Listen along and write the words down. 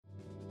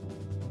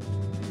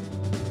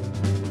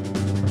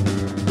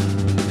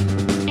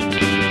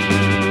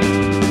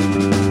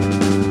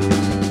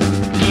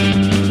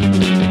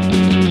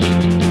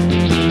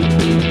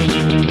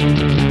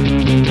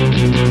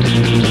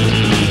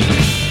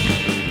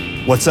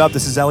What's up?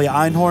 This is Elliot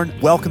Einhorn.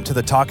 Welcome to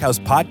the Talkhouse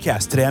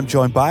Podcast. Today I'm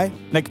joined by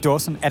Nick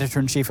Dawson,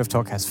 Editor-in-Chief of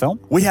Talkhouse Film.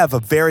 We have a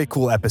very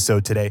cool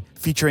episode today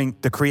featuring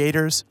the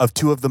creators of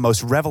two of the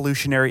most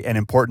revolutionary and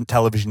important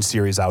television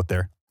series out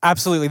there.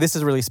 Absolutely. This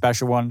is a really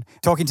special one.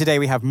 Talking today,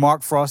 we have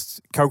Mark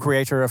Frost,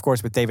 co-creator, of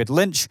course, with David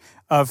Lynch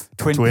of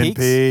Twin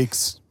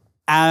Peaks.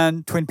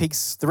 And Twin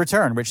Peaks The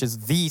Return, which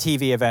is the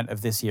TV event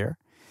of this year.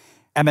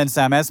 And then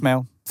Sam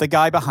Esmail, the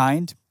guy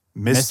behind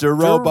Mr.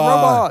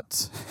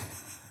 Robot.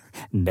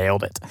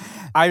 Nailed it.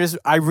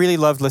 I really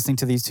loved listening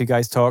to these two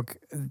guys talk.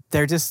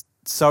 They're just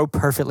so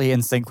perfectly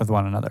in sync with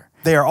one another.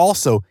 They are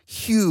also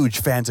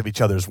huge fans of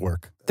each other's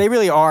work. They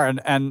really are.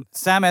 And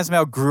Sam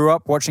Esmail grew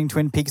up watching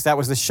Twin Peaks. That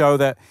was the show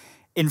that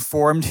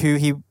informed who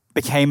he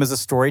became as a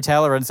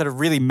storyteller and sort of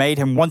really made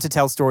him want to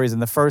tell stories in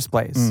the first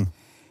place.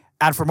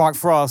 And for Mark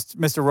Frost,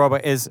 Mr.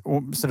 Robot is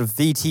sort of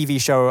the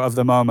TV show of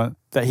the moment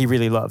that he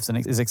really loves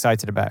and is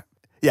excited about.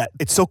 Yeah,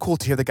 it's so cool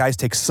to hear the guys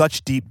take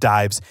such deep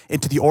dives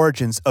into the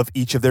origins of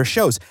each of their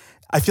shows.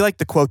 I feel like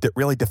the quote that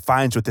really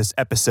defines what this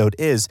episode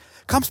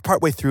comes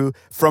partway through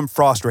from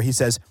Frost, where he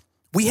says,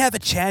 "We have a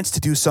chance to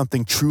do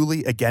something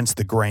truly against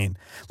the grain.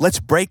 Let's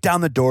break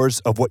down the doors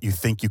of what you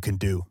think you can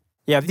do."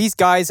 Yeah, these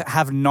guys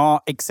have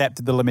not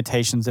accepted the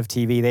limitations of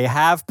TV. They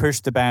have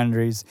pushed the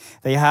boundaries.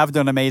 They have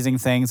done amazing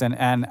things,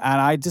 and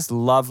I just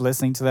love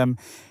listening to them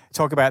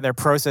talk about their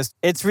process.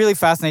 It's really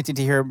fascinating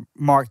to hear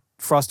Mark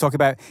Frost talk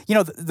about,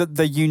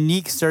 the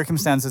unique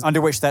circumstances under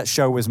which that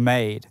show was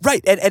made.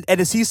 Right, and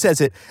as he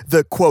says it,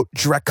 the, quote,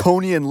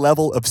 draconian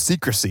level of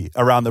secrecy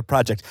around the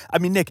project. I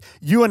mean, Nick,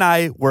 you and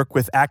I work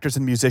with actors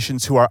and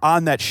musicians who are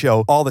on that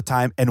show all the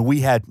time, and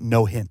we had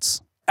no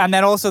hints. And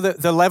then also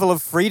the level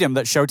of freedom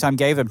that Showtime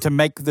gave them to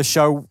make the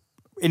show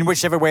in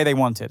whichever way they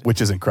wanted. Which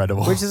is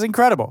incredible.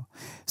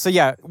 So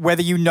yeah,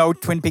 whether you know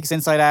Twin Peaks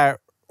inside out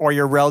or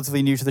you're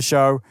relatively new to the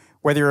show,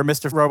 whether you're a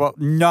Mr. Robot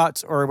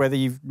nut or whether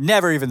you've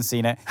never even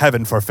seen it.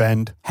 Heaven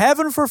forfend,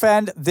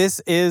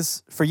 this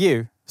is for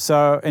you.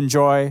 So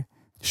enjoy.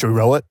 Should we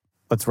roll it?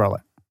 Let's roll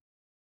it.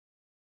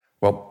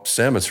 Well,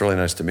 Sam, it's really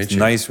nice to meet you.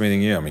 Nice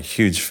meeting you. I'm a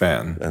huge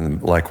fan.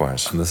 And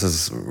likewise. And this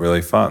is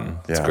really fun.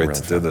 It's great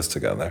to do this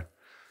together.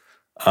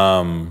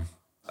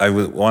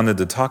 Wanted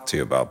to talk to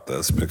you about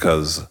this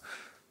because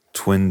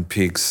Twin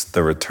Peaks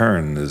The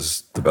Return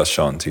is the best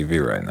show on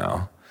TV right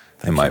now,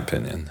 in my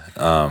opinion.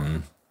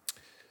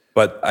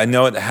 But I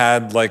know it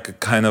had like a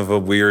kind of a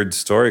weird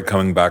story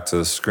coming back to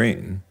the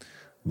screen.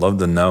 Love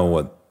to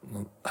know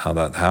how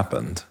that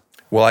happened.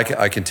 Well,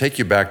 I can take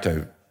you back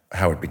to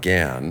how it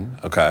began.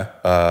 Okay.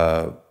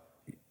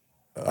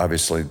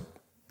 Obviously,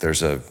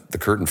 the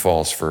curtain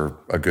falls for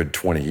a good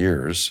 20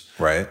 years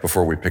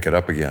before we pick it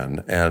up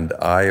again. And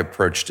I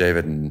approached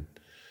David in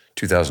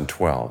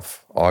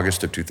 2012,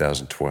 August of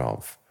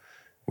 2012.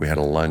 We had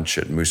a lunch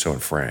at Musso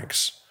and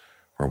Frank's,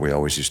 where we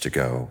always used to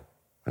go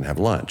and have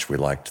lunch. We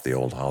liked the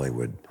old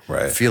Hollywood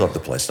feel of the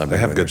place. They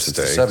have good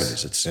steaks.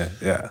 Since the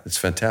 70s. It's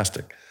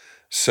fantastic.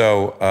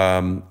 So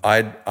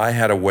I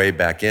had a way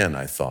back in,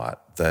 I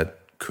thought, that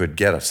could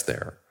get us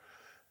there.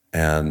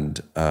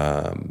 And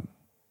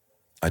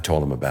I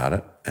told him about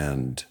it,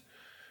 and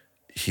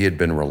he had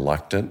been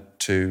reluctant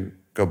to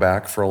go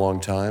back for a long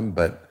time,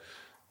 but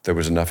there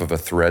was enough of a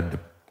thread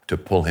to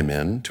pull him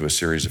in to a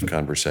series of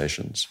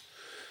conversations.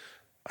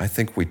 I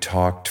think we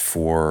talked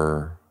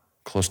for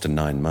close to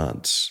 9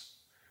 months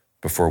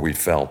before we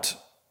felt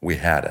we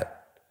had it.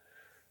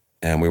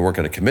 And we weren't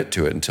going to commit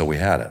to it until we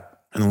had it.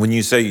 And when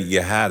you say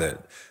you had it,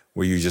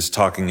 were you just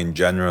talking in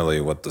generally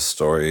what the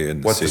story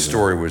and what the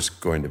story was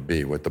going to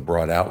be, what the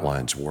broad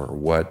outlines were,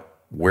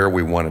 where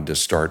we wanted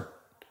to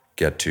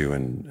get to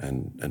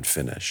and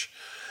finish.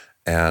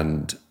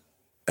 And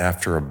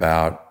after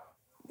about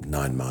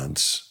 9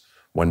 months,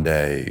 one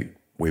day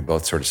we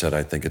both sort of said,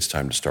 I think it's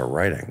time to start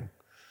writing.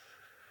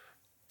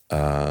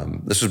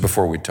 This was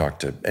before we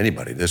talked to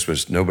anybody.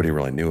 Nobody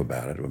really knew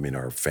about it. I mean,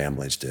 our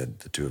families did,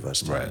 the two of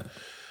us did.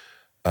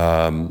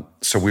 Right.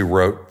 So we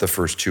wrote the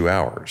first 2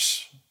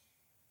 hours,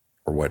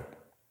 or what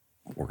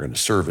we're going to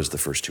serve as the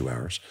first 2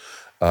 hours.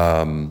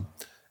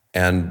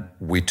 And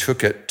we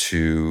took it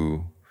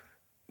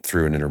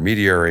through an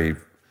intermediary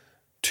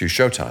to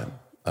Showtime.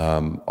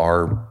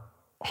 Our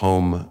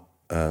home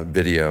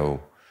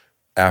video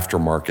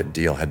aftermarket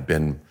deal had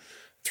been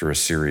through a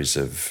series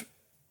of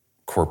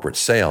corporate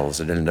sales.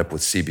 It ended up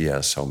with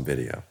CBS Home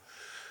Video.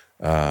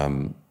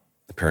 The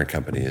parent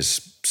company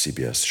is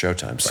CBS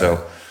Showtime. Right.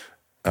 So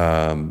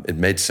it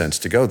made sense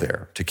to go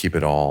there, to keep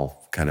it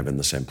all kind of in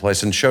the same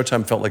place. And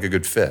Showtime felt like a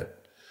good fit.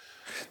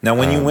 Now,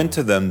 when you went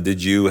to them,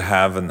 did you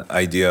have an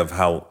idea of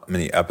how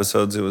many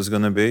episodes it was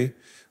going to be?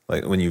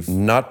 Like when you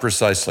Not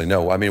precisely,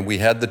 no. I mean, we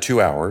had the 2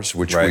 hours,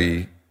 which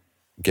we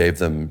gave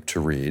them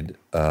to read.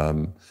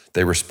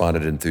 They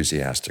responded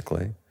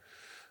enthusiastically.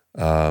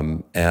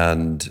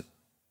 And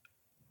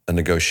a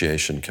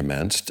negotiation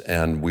commenced,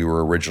 and we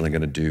were originally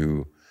going to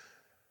do,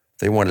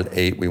 they wanted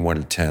 8, we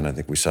wanted 10. I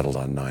think we settled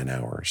on 9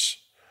 hours.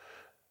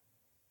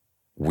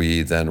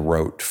 We then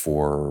wrote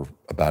for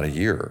about a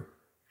year.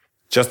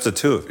 Just the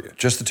two of you?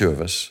 Just the two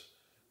of us.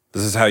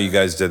 This is how you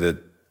guys did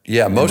it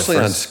Yeah, mostly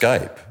on first-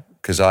 Skype,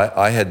 because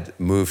I had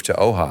moved to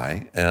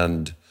Ojai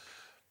and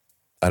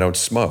I don't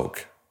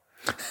smoke.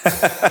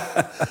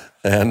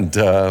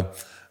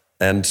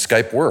 and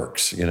Skype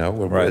works, you know.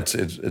 Right.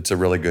 It's a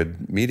really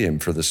good medium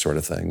for this sort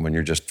of thing when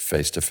you're just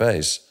face to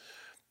face.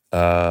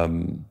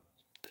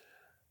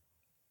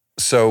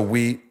 So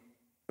we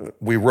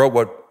wrote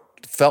what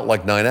felt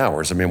like 9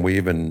 hours. I mean, we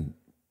even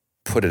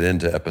put it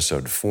into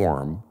episode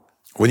form.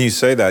 When you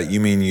say that, you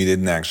mean you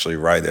didn't actually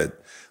write it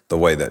the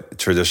way that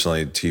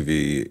traditionally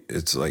TV,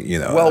 it's like, you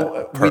know.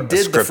 Well, we a did the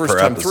script first per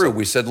time episode. through.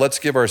 We said, let's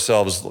give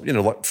ourselves, you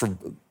know, for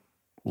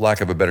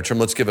lack of a better term,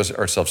 let's give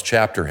ourselves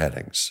chapter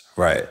headings.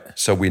 Right.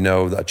 So we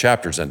know that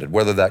chapter's ended.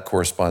 Whether that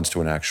corresponds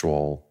to an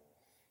actual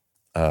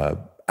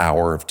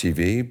hour of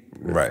TV,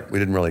 Right. we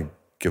didn't really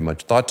give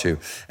much thought to.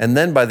 And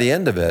then by the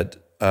end of it,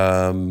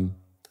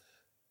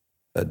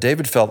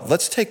 David felt,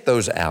 let's take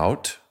those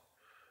out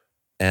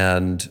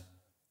and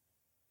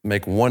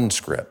make one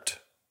script.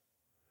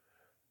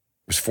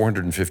 It was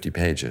 450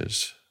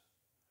 pages.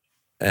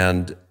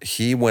 And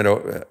he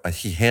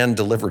hand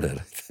delivered it,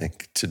 I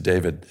think, to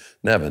David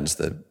Nevins,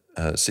 the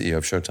CEO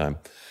of Showtime,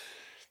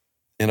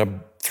 in a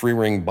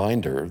 3-ring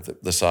binder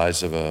the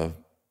size of a,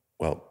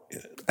 well.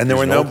 And there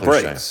were no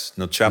cliche. breaks,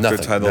 no chapter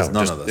Nothing, titles, no,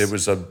 none just, of this. It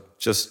was a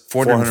just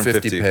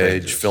 450 page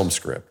pages. film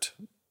script,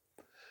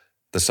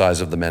 the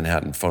size of the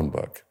Manhattan phone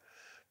book.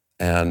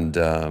 And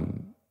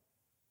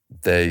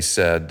they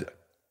said,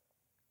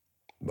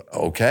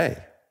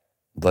 okay,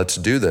 let's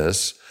do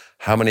this.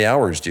 How many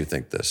hours do you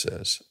think this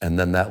is? And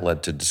then that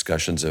led to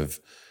discussions of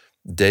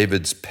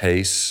David's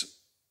pace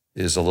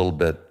is a little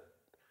bit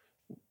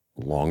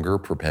longer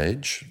per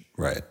page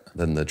Right.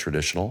 than the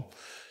traditional.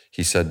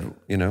 He said,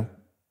 you know,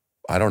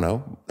 I don't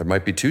know. There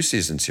might be 2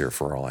 seasons here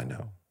for all I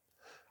know.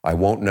 I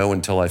won't know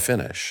until I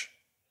finish.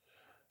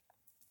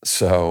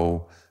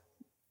 So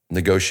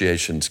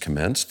negotiations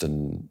commenced,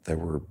 and there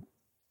were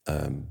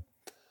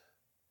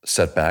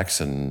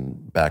setbacks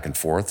and back and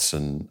forths,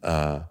 and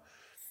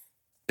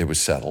it was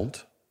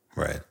settled.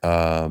 Right.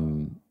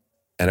 And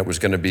it was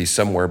going to be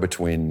somewhere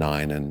between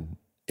 9 and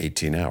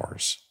 18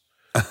 hours.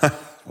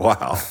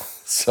 Wow.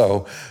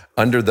 So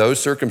under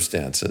those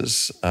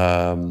circumstances,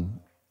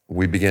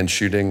 we began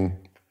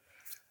shooting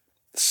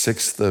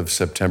 6th of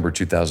September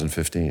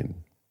 2015.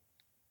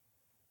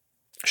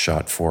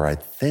 Shot for, I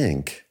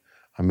think,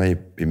 I may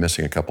be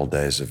missing a couple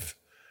days of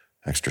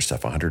extra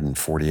stuff,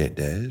 148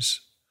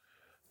 days.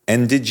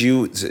 And did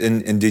you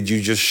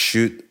just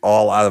shoot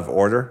all out of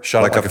order?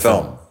 Shot like a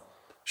film.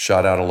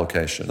 Shot out of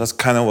location. That's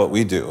kind of what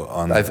we do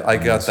on I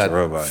got Mr. that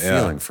Robot.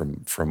 feeling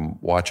from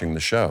watching the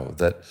show,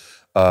 that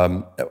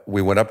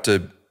we went up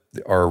to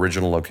our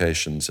original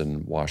locations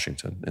in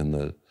Washington in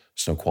the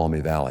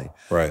Snoqualmie Valley.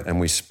 Right. And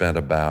we spent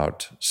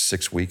about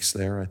 6 weeks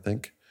there, I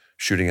think,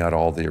 shooting out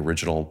all the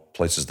original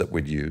places that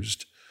we'd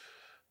used.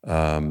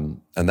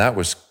 And that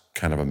was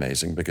kind of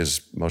amazing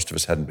because most of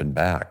us hadn't been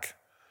back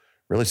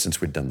really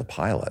since we'd done the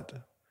pilot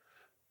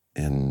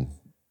in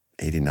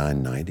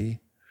 89, 90.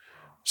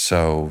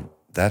 So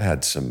that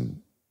had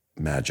some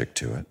magic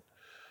to it.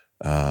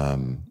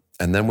 And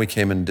then we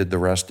came and did the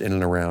rest in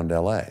and around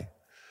LA.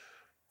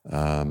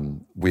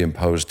 We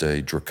imposed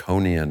a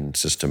draconian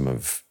system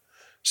of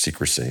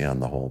secrecy on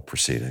the whole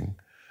proceeding.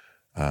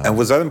 And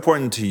was that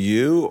important to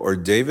you or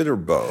David or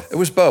both? It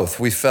was both.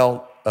 We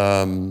felt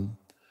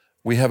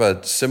we have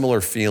a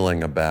similar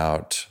feeling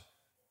about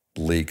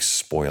leaks,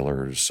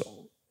 spoilers,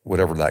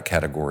 whatever that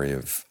category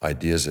of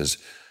ideas is.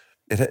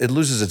 It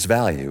loses its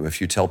value if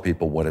you tell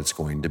people what it's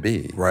going to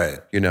be. Right.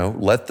 You know,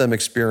 let them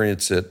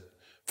experience it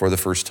for the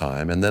first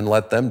time and then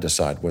let them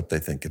decide what they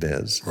think it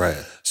is. Right.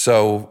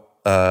 So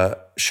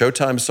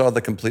Showtime saw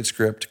the complete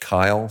script.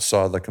 Kyle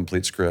saw the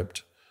complete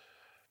script.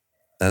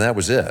 And that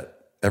was it.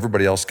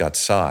 Everybody else got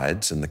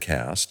sides in the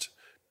cast.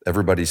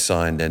 Everybody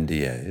signed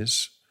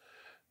NDAs.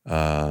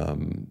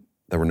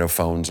 There were no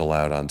phones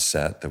allowed on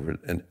set.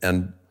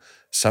 And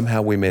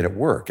somehow we made it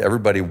work.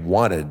 Everybody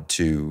wanted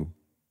to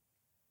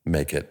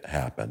make it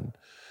happen.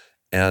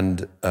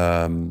 And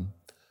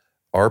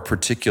our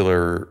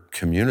particular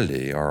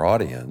community, our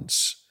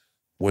audience,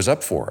 was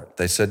up for it.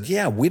 They said,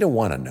 yeah, we don't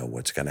want to know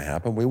what's going to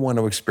happen. We want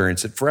to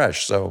experience it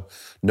fresh. So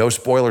no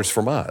spoilers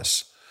from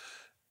us.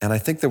 And I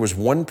think there was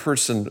one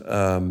person,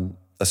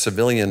 a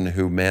civilian,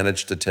 who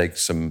managed to take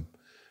some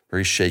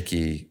very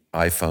shaky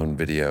iPhone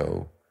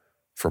video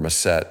from a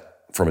set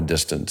from a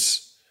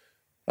distance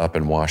up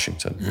in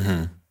Washington.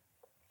 Mm-hmm.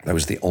 That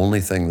was the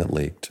only thing that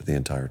leaked the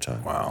entire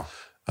time. Wow.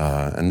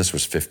 And this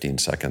was 15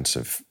 seconds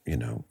of,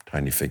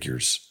 tiny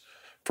figures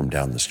from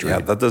down the street. Yeah,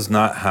 that does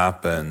not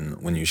happen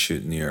when you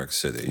shoot in New York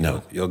City.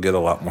 No. You'll get a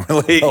lot more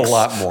leaks. A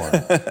lot more.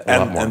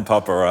 And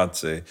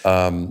paparazzi.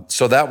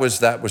 So that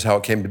was how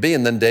it came to be.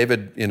 And then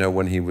David,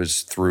 when he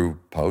was through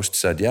post,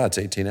 said, yeah, it's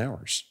 18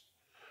 hours.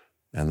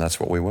 And that's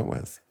what we went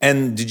with.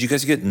 And did you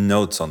guys get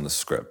notes on the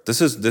script? This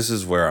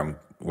is where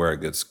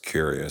it gets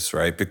curious,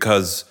 right?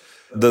 Because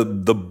the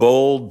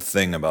bold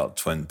thing about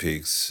Twin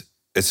Peaks,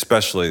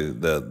 especially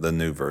the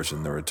new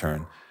version, The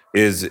Return,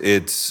 is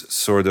it's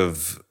sort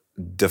of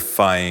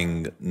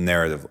defying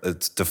narrative.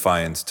 It's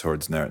defiance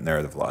towards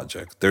narrative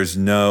logic. There's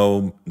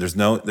not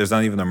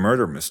even a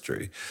murder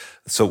mystery.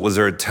 So was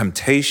there a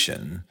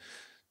temptation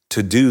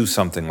to do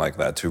something like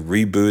that, to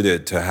reboot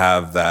it, to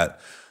have that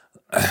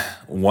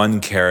one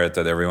carrot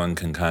that everyone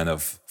can kind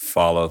of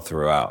follow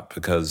throughout?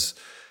 Because,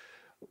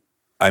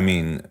 I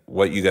mean,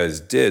 what you guys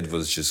did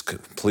was just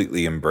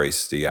completely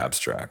embrace the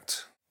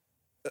abstract.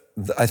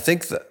 I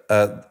think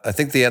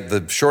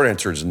the short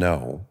answer is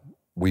no.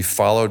 We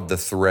followed the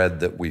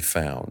thread that we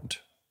found,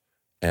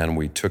 and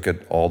we took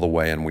it all the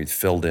way, and we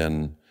filled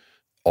in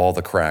all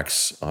the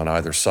cracks on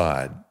either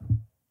side,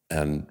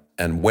 and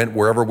went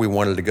wherever we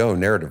wanted to go,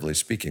 narratively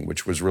speaking,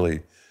 which was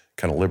really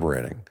kind of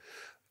liberating.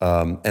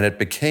 And it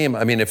became,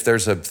 I mean, if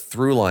there's a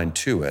through line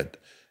to it,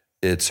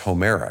 it's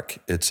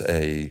Homeric. It's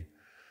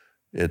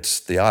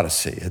the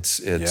Odyssey. It's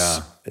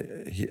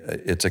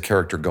a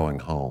character going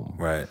home.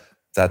 Right.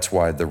 That's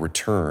why The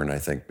Return, I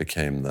think,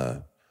 became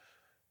the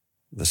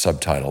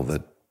subtitle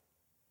that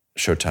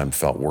Showtime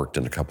felt worked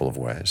in a couple of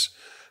ways.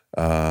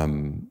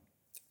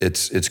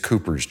 It's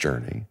Cooper's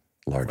journey,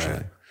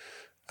 largely.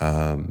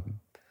 Right.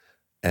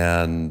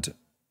 And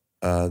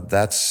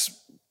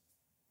that's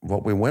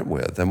what we went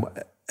with.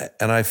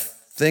 And I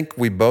think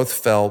we both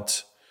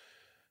felt,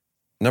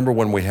 number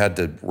one, we had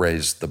to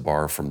raise the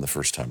bar from the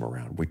first time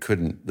around.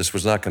 This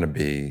was not going to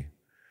be,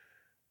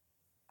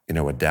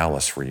 a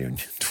Dallas reunion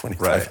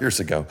 25 years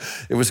ago.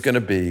 It was going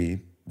to be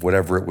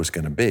whatever it was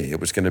going to be.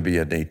 It was going to be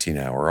an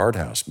 18-hour art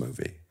house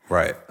movie.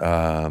 Right.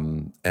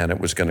 And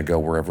it was going to go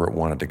wherever it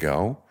wanted to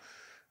go.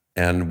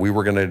 And we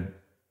were going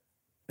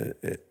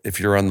to, if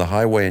you're on the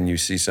highway and you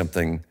see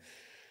something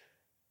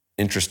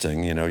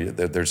interesting,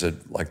 there's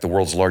like the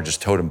world's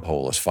largest totem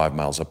pole is 5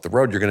 miles up the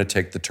road, you're going to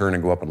take the turn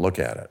and go up and look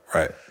at it.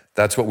 Right.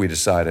 That's what we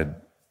decided.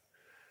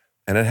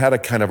 And it had a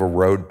kind of a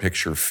road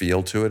picture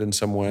feel to it in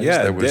some ways.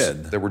 Yeah, it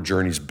did. There were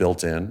journeys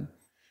built in.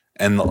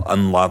 And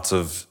lots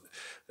of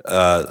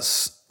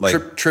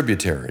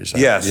tributaries.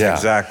 Yes, yeah.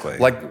 Exactly.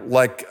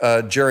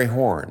 Like Jerry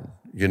Horn,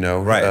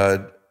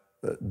 Right.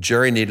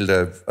 Jerry needed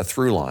a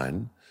through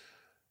line,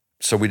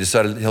 so we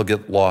decided he'll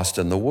get lost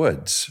in the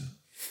woods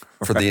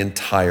for the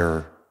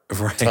entire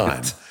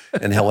time.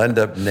 And he'll end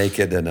up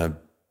naked in a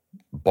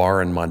bar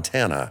in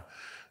Montana,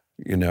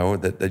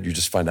 that you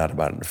just find out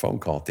about in a phone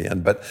call at the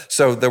end. But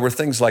so there were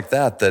things like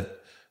that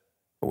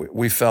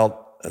we felt,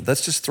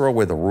 let's just throw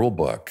away the rule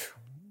book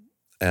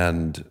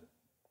and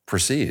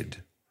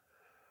proceed.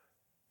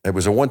 It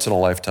was a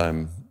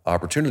once-in-a-lifetime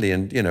opportunity,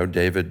 and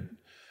David,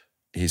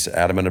 he's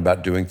adamant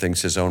about doing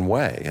things his own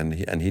way, and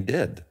he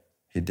did.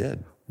 He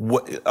did.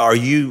 What are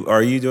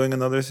you doing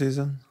another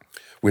season?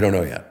 We don't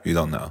know yet. You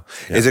don't know.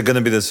 Yeah. Is it going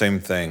to be the same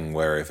thing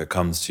where if it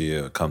comes to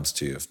you, it comes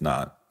to you? If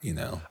not,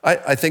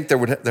 I think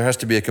there has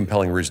to be a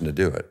compelling reason to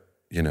do it.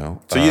 So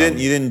you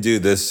didn't do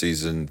this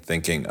season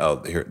thinking,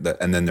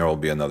 and then there will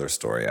be another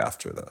story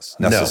after this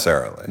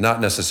necessarily. No, not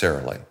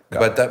necessarily.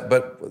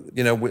 But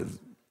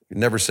we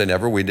never say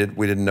never. We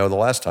didn't know the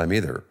last time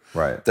either.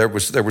 Right. There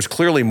was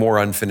clearly more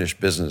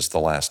unfinished business the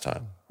last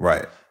time.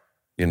 Right.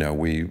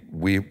 We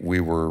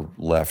were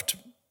left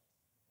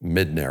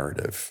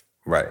mid-narrative.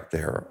 Right.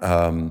 There.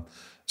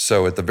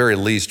 So at the very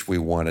least, we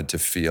wanted to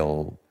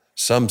feel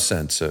some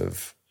sense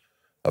of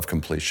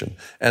completion.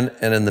 And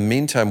in the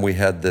meantime, we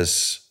had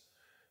this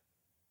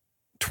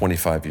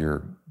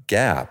 25-year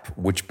gap,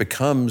 which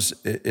becomes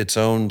its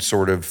own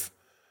sort of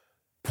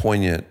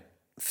poignant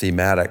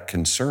thematic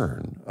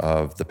concern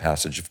of the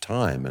passage of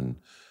time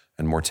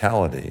and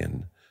mortality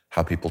and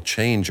how people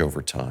change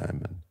over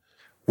time. And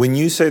when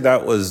you say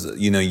that was,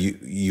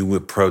 you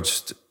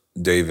approached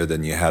David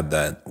and you had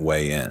that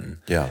way in.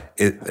 Yeah.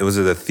 Was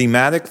it a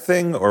thematic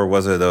thing, or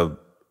was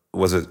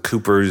it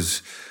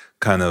Cooper's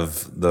kind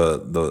of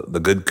the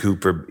good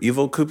Cooper,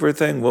 evil Cooper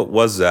thing? What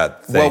was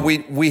that thing?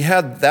 Well, we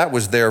had that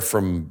was there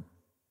from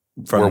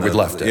where we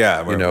left it.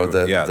 Yeah,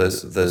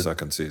 the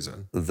second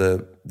season.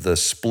 The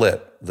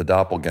split, the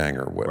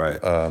doppelganger,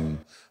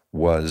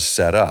 was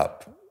set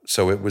up.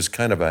 So it was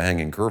kind of a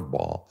hanging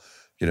curveball.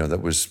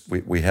 That was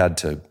we had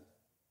to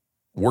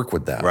work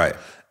with that. Right.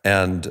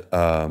 And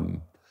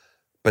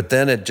but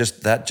then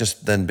that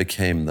just then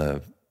became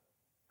the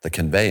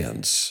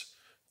conveyance,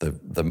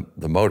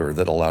 the motor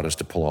that allowed us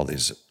to pull all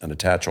these and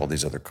attach all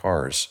these other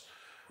cars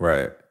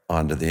right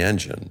onto the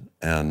engine.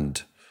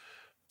 And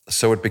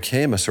so it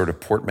became a sort of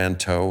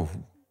portmanteau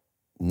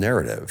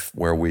narrative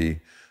where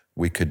we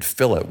could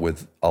fill it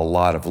with a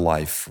lot of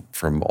life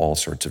from all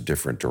sorts of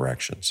different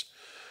directions.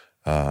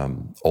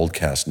 Old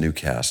cast,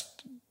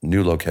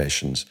 new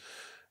locations.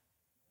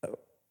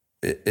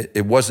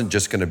 It wasn't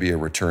just going to be a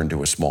return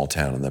to a small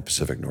town in the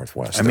Pacific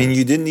Northwest. I mean,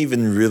 you didn't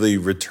even really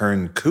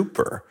return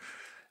Cooper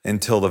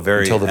until the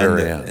very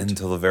end.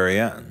 Until the very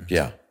end.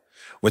 Yeah.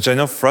 Which I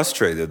know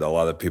frustrated a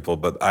lot of people,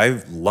 but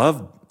I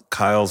loved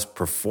Kyle's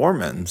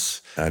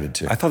performance. I did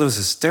too. I thought it was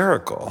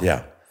hysterical.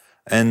 Yeah.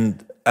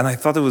 And I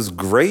thought it was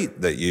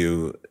great that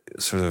you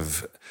sort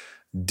of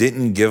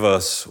didn't give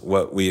us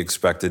what we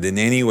expected in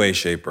any way,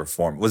 shape, or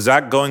form. Was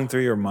that going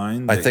through your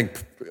mind? I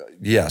think,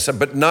 yes,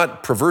 but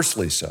not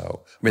perversely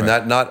so. I mean,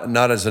 Right.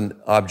 not as an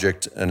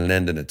object and an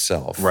end in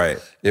itself. Right.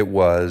 It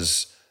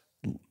was,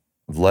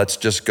 let's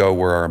just go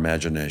where our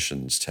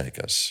imaginations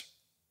take us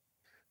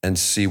and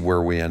see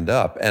where we end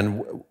up.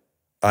 And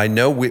I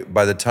know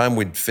by the time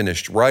we'd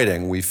finished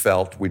writing, we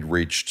felt we'd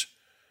reached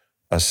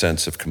a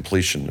sense of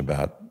completion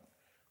about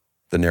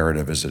the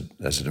narrative as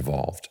it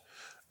evolved.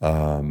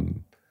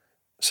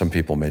 Some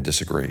people may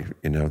disagree.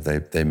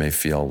 They may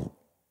feel,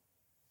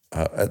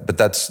 but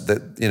that's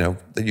that.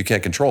 That you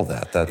can't control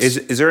that. That's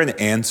is there an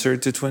answer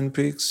to Twin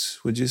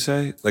Peaks? Would you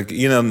say, like,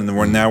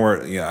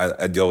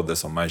 I deal with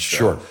this on my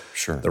show.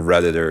 Sure. The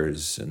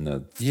Redditors and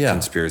the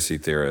conspiracy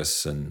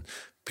theorists and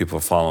people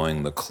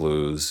following the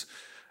clues.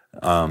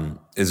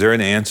 Is there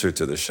an answer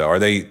to the show? Are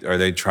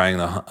they trying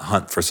to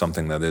hunt for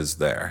something that is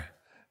there?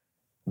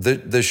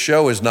 The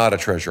show is not a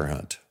treasure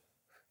hunt.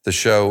 The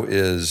show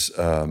is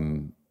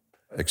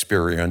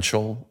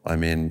experiential. I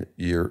mean,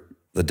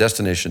 the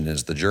destination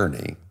is the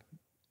journey.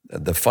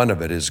 The fun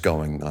of it is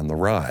going on the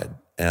ride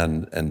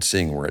and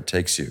seeing where it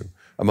takes you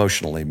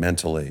emotionally,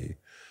 mentally,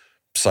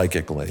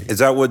 psychically. Is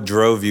that what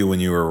drove you when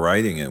you were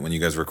writing it, when you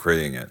guys were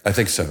creating it? I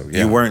think so,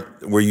 yeah.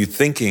 Were you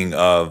thinking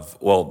of,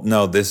 well,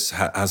 no, this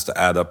has to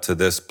add up to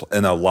this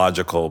in a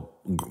logical,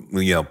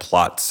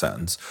 plot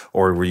sense,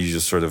 or were you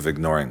just sort of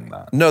ignoring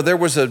that? No, there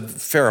was a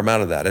fair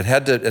amount of that. It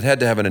had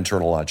to have an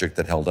internal logic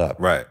that held up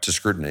to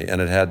scrutiny,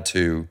 and it had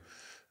to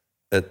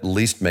at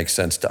least make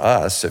sense to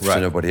us, if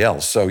to nobody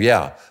else. So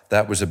yeah,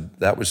 that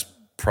was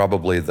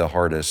probably the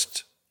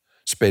hardest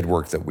spade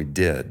work that we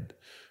did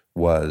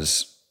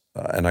was,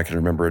 and I can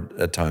remember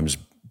at times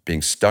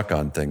being stuck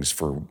on things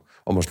for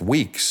almost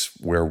weeks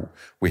where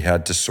we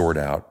had to sort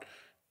out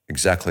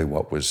exactly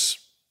what was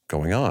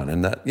going on.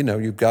 And that,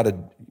 you've got to,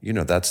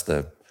 that's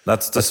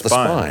the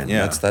spine.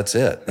 Yeah. That's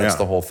it. That's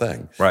the whole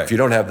thing. Right. If you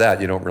don't have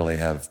that, you don't really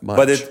have much.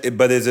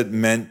 But is it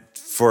meant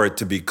for it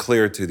to be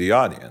clear to the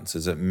audience?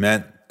 Is it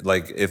meant,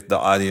 like, if the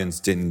audience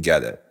didn't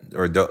get it,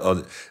 or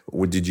do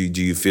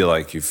you feel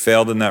like you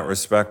failed in that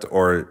respect,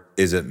 or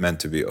is it meant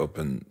to be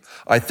open?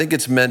 I think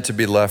it's meant to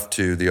be left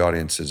to the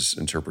audience's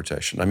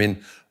interpretation. I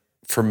mean,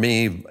 for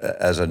me,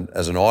 as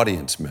an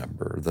audience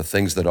member, the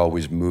things that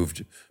always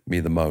moved me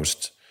the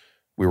most,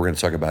 we were going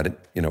to talk about it,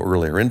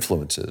 earlier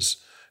influences.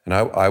 And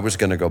I was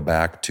going to go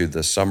back to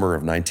the summer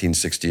of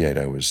 1968.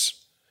 I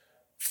was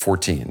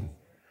 14,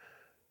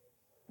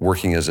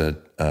 working as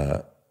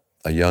a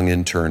young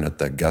intern at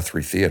the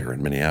Guthrie Theater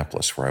in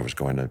Minneapolis, where I was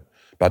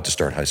about to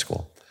start high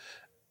school.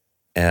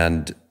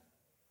 And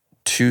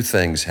two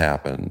things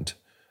happened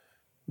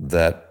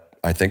that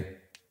I think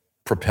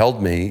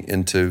propelled me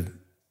into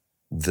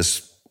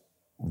this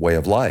way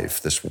of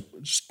life, this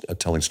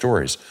telling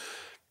stories.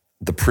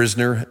 The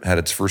Prisoner had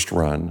its first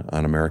run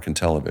on American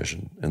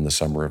television in the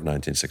summer of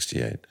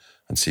 1968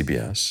 on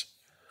CBS.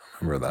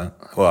 Remember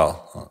that?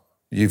 Well,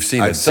 you've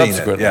seen it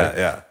subsequently.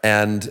 Yeah.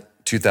 And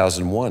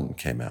 2001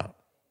 came out.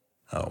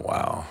 Oh,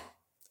 wow.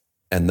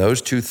 And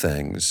those two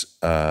things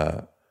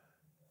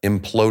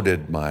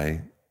imploded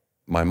my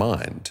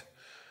mind,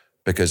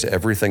 because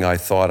everything I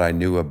thought I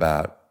knew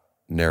about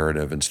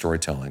narrative and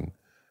storytelling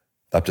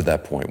up to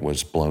that point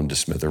was blown to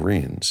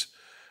smithereens.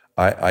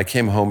 I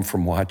came home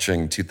from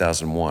watching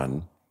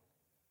 2001,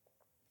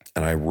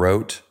 and I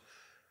wrote,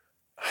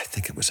 I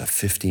think it was a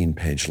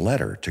 15-page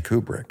letter to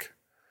Kubrick,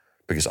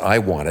 because I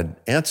wanted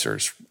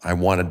answers. I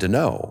wanted to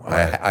know.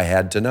 Right. I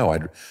had to know.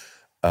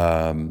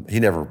 He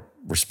never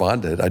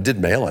responded. I did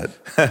mail it.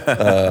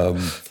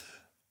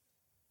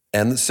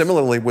 And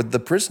similarly with The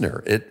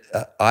Prisoner,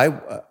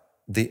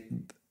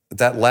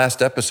 that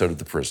last episode of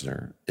The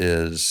Prisoner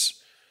is,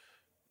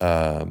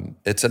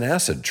 it's an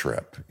acid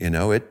trip.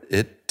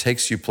 It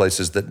takes you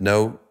places that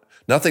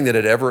nothing that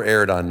had ever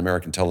aired on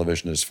American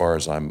television, as far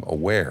as I'm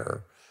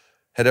aware,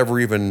 had ever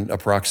even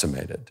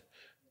approximated.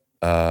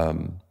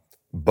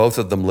 Both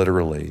of them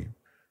literally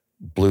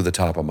blew the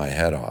top of my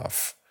head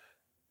off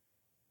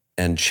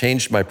and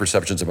changed my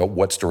perceptions about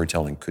what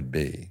storytelling could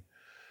be.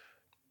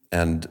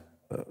 And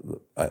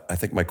I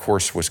think my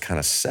course was kind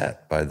of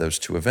set by those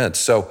two events.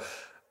 So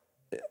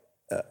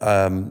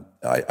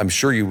I'm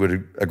sure you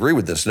would agree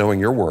with this,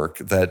 knowing your work,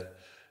 that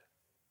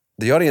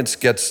the audience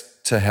gets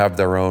to have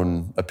their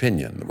own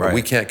opinion. Right.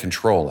 We can't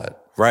control it.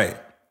 Right.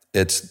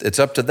 It's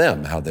up to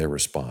them how they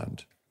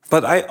respond.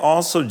 But I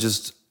also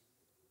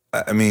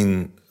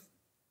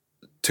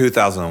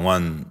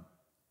 2001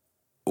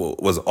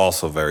 was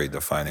also very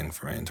defining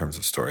for me in terms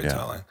of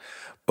storytelling. Yeah.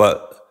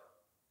 But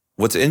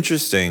what's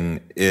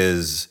interesting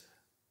is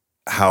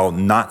how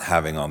not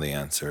having all the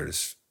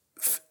answers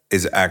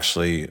is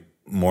actually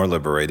more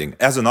liberating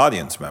as an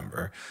audience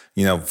member.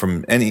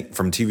 From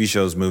TV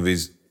shows,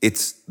 movies,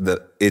 it's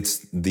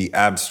the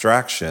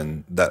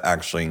abstraction that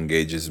actually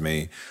engages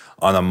me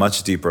on a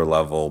much deeper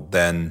level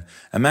than,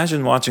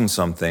 imagine watching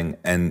something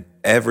and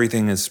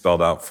everything is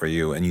spelled out for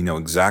you, and you know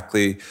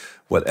exactly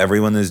what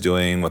everyone is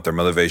doing, what their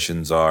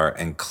motivations are,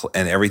 and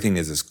everything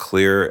is as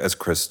clear as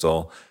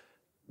crystal.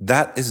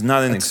 that is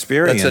not an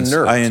experience That's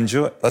inert. I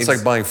enjoy. That's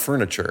like buying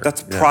furniture.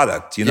 That's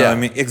product. You know what I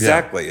mean?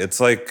 Exactly. It's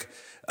like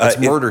It's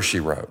Murder, She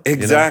Wrote.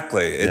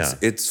 Exactly. You know?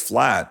 It's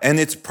flat, and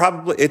it's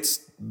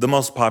the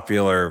most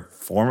popular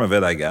form of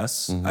it, I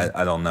guess.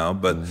 I don't know,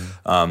 but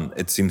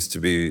it seems to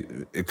be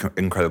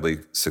incredibly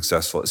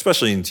successful,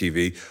 especially in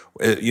TV.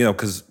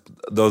 Because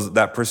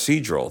that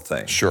procedural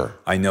thing. Sure.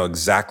 I know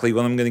exactly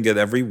what I'm going to get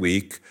every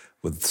week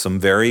with some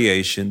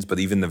variations, but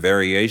even the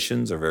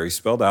variations are very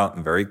spelled out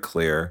and very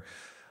clear.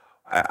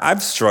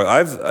 I've struggled.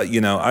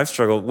 I've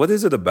struggled. What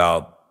is it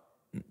about?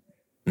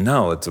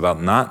 No, it's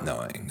about not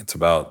knowing. It's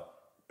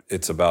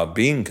about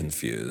being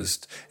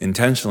confused,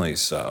 intentionally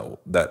so,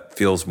 that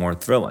feels more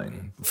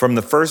thrilling. From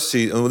the first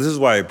season, this is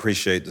why I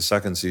appreciate the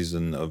second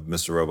season of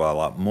Mr. Robot a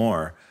lot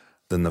more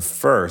than the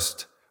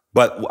first.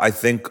 But I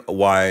think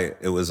why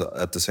it was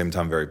at the same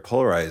time very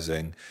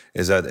polarizing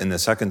is that in the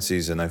second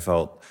season, I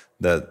felt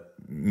that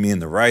me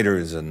and the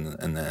writers and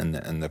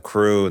the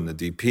crew and the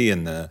DP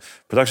and the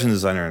production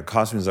designer and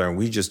costume designer,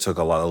 we just took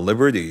a lot of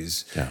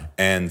liberties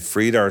and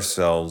freed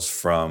ourselves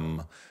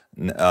from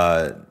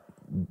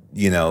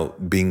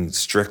being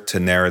strict to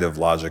narrative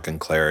logic and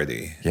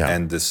clarity,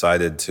 and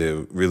decided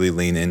to really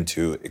lean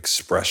into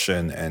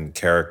expression and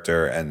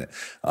character and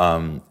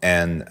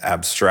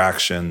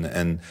abstraction.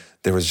 And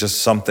there was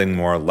just something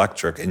more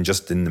electric in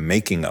the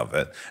making of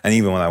it. And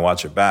even when I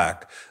watch it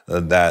back,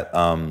 that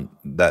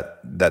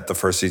the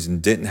first season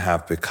didn't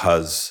have,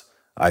 because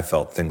I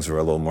felt things were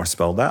a little more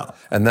spelled out.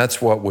 And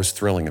that's what was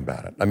thrilling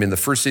about it. I mean, the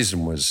first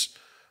season was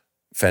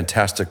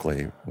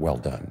fantastically well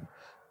done.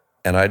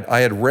 And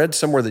I had read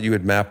somewhere that you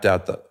had mapped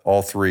out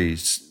all three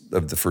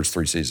of the first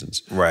three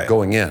seasons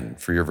going in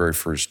for your very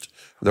first.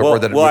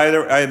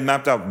 I had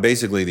mapped out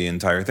basically the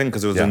entire thing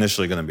because it was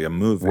initially going to be a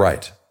movie.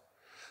 Right.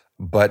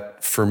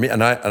 But for me,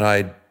 and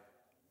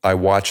I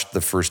watched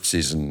the first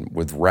season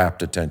with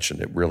rapt attention.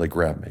 It really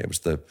grabbed me. It was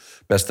the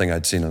best thing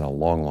I'd seen in a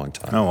long, long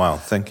time. Oh, wow.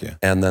 Thank you.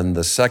 And then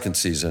the second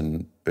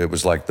season, it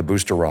was like the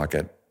booster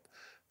rocket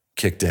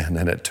kicked in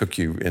and it took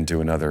you into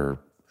another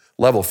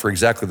level for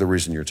exactly the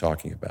reason you're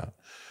talking about.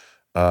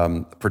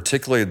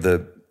 Particularly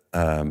the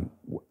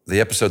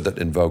episode that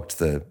invoked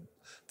the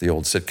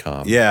old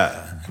sitcom.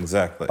 Yeah,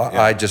 exactly.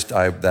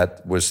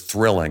 That was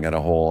thrilling at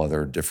a whole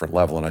other different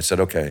level. And I said,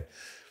 okay,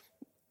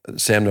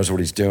 Sam knows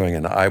what he's doing,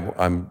 and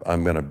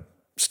I'm going to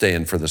stay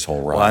in for this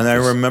whole ride. Well, and I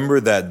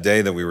remember that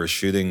day that we were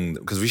shooting,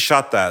 because we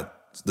shot the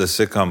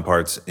sitcom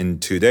parts in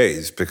 2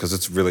 days,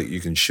 because you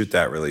can shoot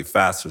that really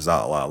fast. There's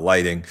not a lot of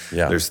lighting.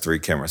 Yeah. There's 3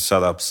 camera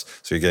setups,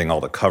 so you're getting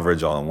all the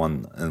coverage all in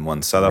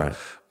one setup. Right.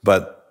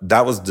 But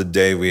that was the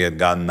day we had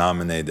gotten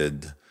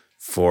nominated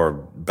for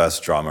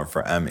Best Drama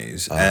for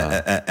Emmys.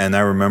 And I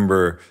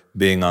remember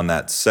being on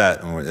that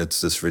set, and it's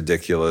this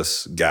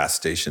ridiculous gas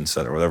station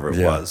set or whatever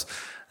it was.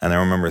 And I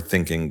remember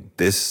thinking,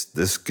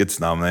 this gets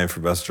nominated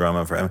for Best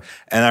Drama for Emmys.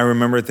 And I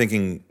remember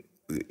thinking,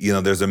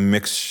 there's a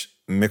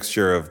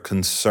mixture of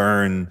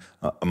concern,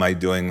 are we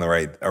doing the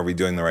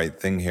right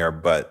thing here?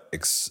 But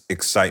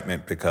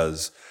excitement,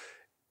 because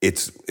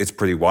it's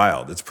pretty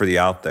wild. It's pretty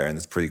out there and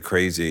it's pretty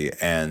crazy.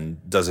 And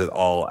does it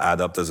all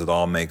add up? Does it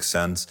all make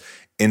sense?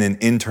 In an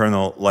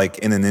internal way,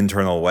 in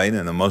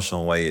an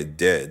emotional way, it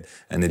did.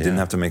 And it didn't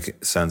have to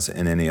make sense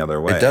in any other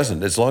way. It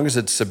doesn't. As long as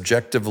it's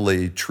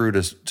subjectively true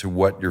to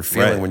what you're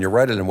feeling when you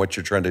write it and what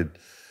you're trying to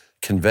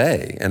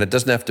convey. And it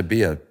doesn't have to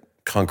be a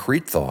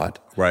concrete thought.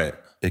 Right.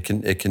 It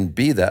can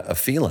be a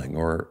feeling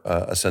or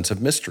a sense of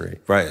mystery.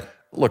 Right.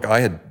 Look, I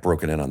had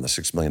broken in on the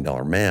 $6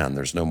 Million Man.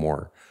 There's no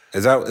more.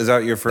 Is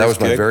that your first gig? That was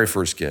my very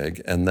first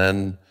gig. And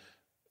then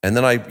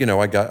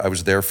I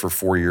was there for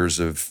 4 years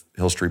of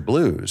Hill Street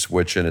Blues,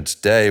 which in its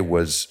day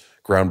was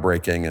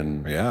groundbreaking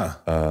and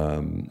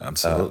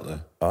absolutely.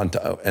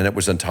 And it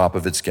was on top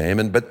of its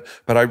game. But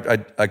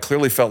I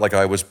clearly felt like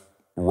I was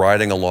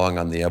riding along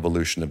on the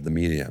evolution of the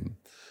medium.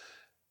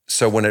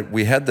 So when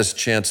we had this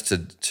chance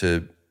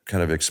to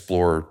kind of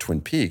explore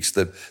Twin Peaks,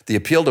 the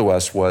appeal to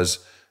us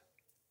was,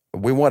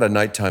 we want a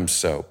nighttime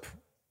soap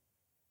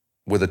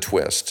with a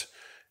twist.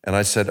 And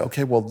I said,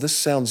 okay, well, this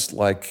sounds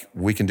like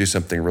we can do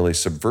something really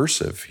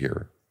subversive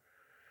here.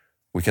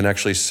 We can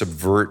actually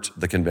subvert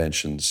the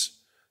conventions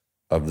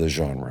of the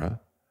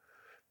genre,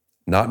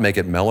 not make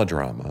it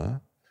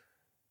melodrama,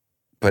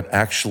 but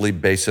actually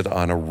base it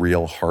on a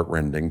real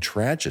heartrending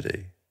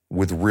tragedy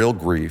with real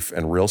grief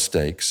and real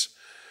stakes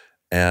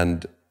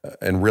and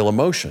real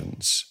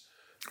emotions.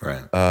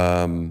 Right.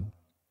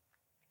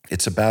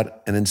 It's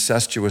about an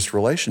incestuous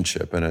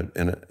relationship, and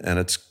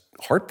it's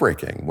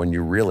heartbreaking when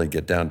you really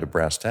get down to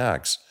brass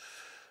tacks.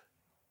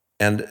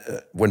 And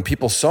when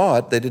people saw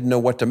it, they didn't know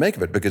what to make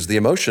of it, because the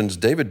emotions,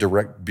 David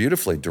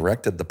beautifully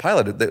directed the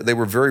pilot. They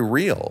were very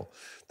real.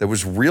 There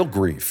was real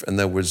grief, and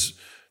the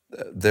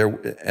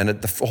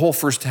whole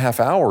first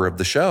half hour of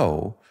the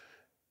show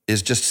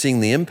is just seeing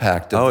the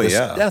impact of this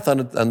death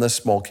on this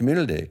small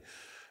community.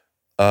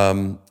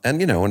 And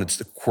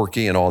it's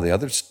quirky and all the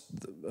other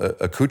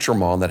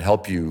accoutrements that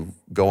help you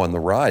go on the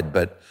ride.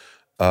 But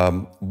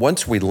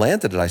once we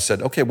landed it, I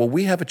said, okay, well,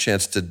 we have a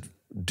chance to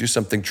do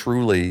something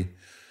truly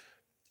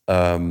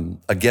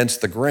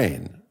against the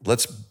grain.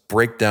 Let's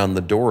break down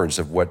the doors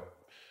of what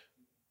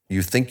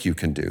you think you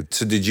can do.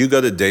 So did you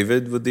go to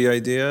David with the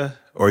idea?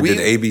 Or did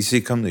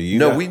ABC come to you?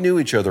 No, we knew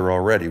each other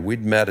already.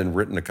 We'd met and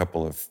written a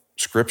couple of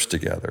scripts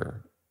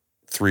together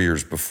 3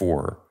 years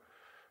before.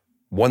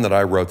 One that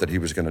I wrote that he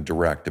was going to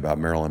direct about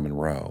Marilyn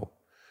Monroe,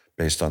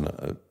 based on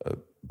a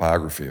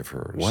biography of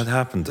hers. What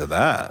happened to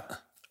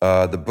that?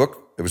 The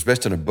book, it was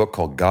based on a book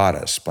called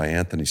Goddess by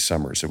Anthony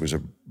Summers. It was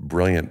a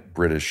brilliant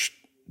British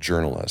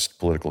journalist,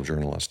 political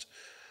journalist.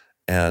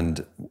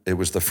 And it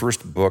was the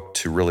first book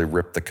to really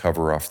rip the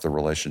cover off the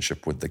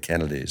relationship with the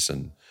Kennedys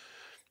and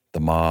the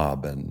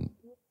mob,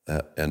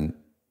 and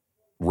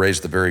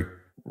raise the very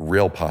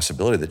real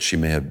possibility that she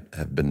may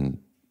have been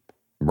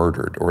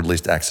murdered, or at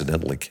least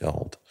accidentally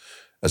killed,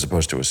 as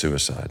opposed to a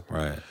suicide.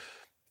 Right.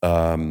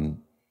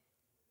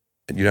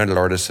 United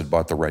Artists had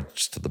bought the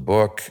rights to the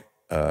book.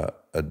 A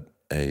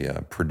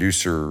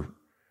producer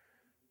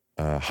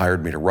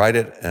hired me to write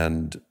it,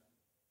 and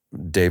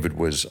David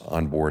was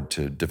on board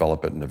to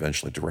develop it and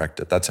eventually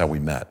direct it. That's how we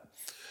met.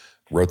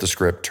 Wrote the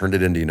script, turned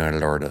it into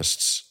United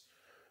Artists.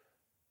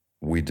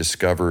 We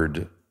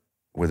discovered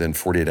within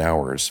 48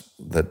 hours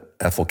that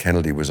Ethel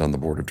Kennedy was on the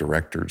board of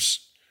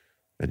directors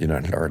at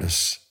United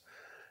Artists,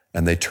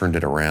 and they turned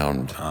it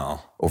around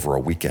over a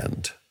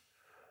weekend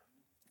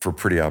for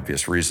pretty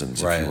obvious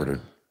reasons, if you were to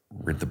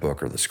read the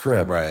book or the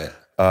script. Right.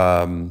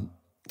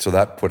 So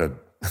that put a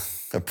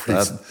pretty...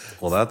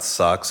 that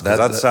sucks, because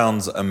that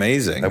sounds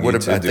amazing. I think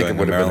it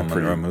would have been a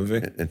pretty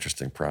movie.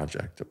 Interesting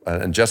project.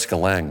 And Jessica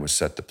Lange was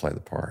set to play the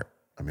part.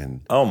 I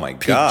mean... Oh my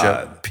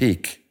God.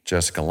 Peak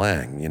Jessica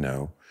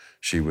Lange,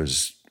 she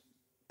was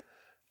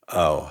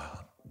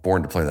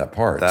born to play that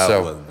part. That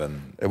would have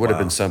been... It would have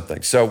been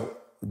something. So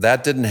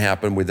that didn't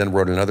happen. We then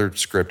wrote another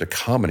script, a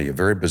comedy, a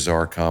very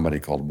bizarre comedy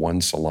called One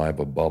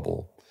Saliva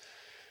Bubble.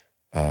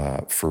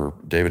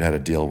 David had a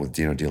deal with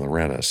Dino De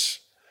Laurentiis.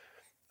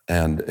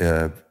 And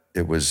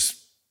it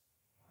was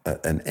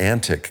an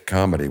antic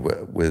comedy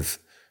with,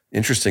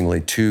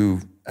 interestingly,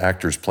 two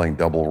actors playing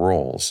double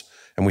roles.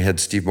 And we had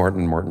Steve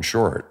Martin and Martin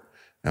Short.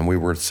 And we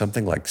were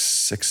something like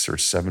 6 or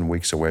 7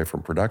 weeks away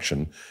from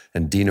production,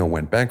 and Dino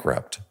went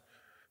bankrupt.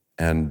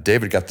 And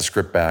David got the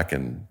script back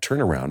and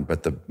turnaround,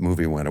 but the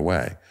movie went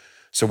away.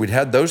 So we'd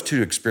had those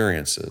two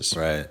experiences.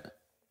 Right.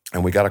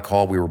 And we got a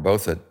call. We were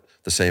both at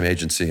the same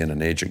agency, and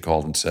an agent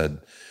called and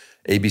said,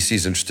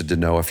 ABC's interested to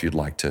know if you'd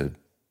like to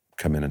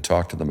come in and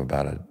talk to them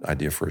about an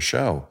idea for a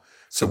show.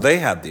 So they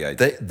had the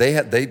idea.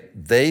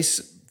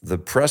 The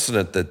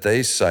precedent that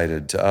they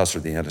cited to us, or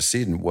the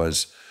antecedent,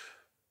 was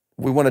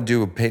we want to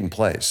do Peyton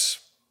Place,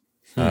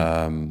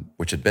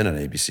 which had been an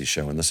ABC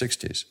show in the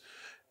 60s.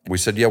 We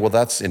said, yeah, well,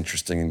 that's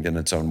interesting in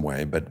its own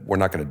way, but we're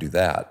not going to do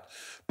that.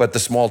 But the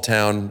small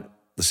town,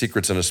 The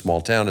Secrets in a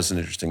Small Town is an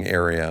interesting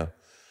area.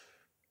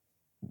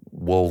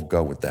 We'll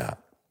go with that.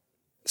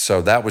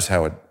 So that was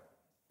how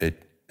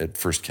it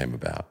first came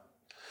about.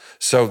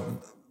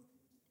 So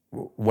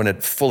when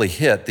it fully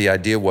hit, the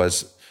idea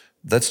was,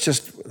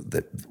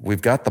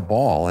 we've got the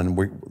ball,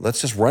 and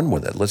let's just run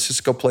with it. Let's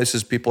just go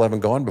places people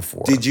haven't gone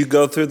before. Did you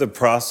go through the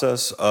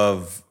process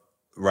of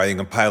writing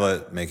a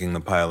pilot, making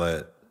the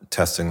pilot,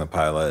 testing the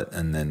pilot,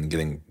 and then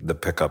getting the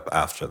pickup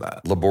after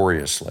that?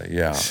 Laboriously,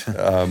 yeah.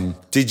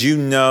 Did you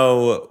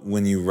know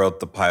when you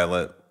wrote the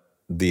pilot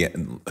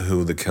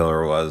who the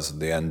killer was,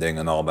 the ending,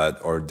 and all that,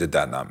 or did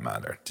that not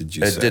matter? Did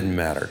you? It didn't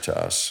matter to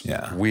us.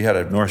 Yeah, we had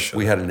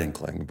an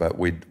inkling, but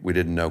we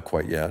didn't know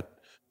quite yet.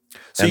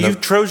 So you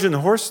Trojan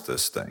horsed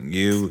this thing.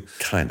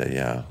 Kinda,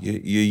 yeah.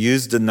 You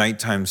used the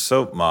nighttime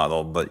soap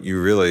model, but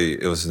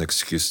it was an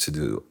excuse to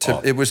do.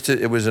 It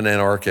was an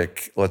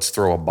anarchic. Let's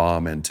throw a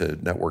bomb into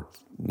network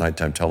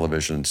nighttime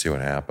television and see what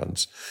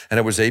happens. And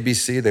it was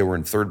ABC. They were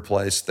in third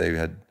place. They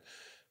had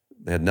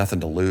nothing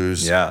to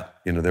lose. Yeah,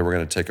 they were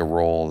going to take a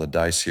roll of the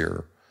dice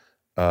here.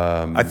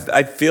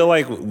 I feel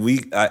like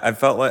I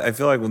feel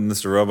like with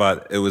Mr.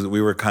 Robot,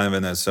 we were kind of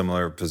in a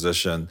similar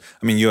position.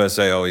 I mean,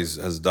 USA always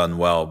has done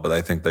well, but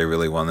I think they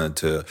really wanted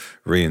to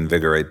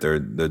reinvigorate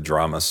the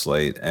drama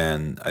slate,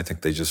 and I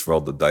think they just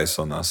rolled the dice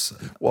on us.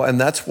 Well,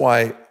 and that's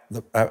why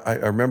I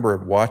remember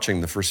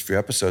watching the first few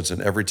episodes,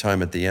 and every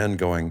time at the end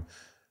going,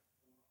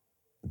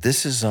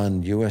 "This is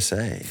on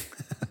USA."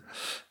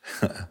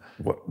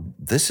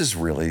 This is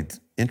really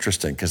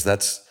interesting, because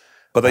that's.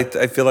 But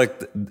I feel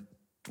like.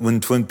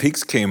 When Twin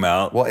Peaks came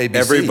out, ABC,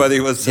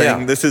 everybody was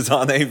saying this is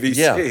on ABC.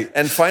 Yeah,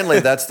 and finally,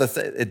 that's the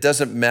thing. It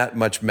doesn't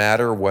much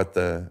matter what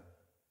the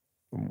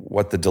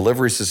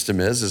delivery system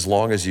is, as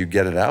long as you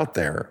get it out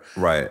there.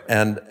 Right.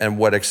 And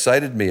what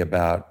excited me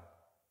about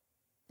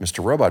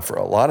Mr. Robot, for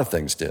a lot of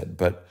things did,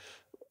 but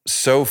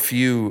so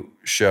few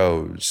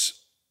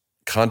shows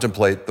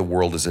contemplate the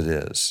world as it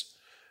is,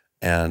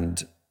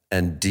 and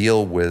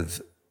deal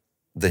with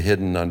the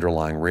hidden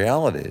underlying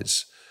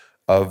realities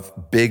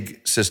of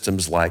big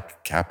systems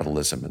like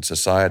capitalism and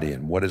society,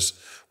 and what is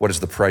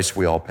the price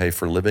we all pay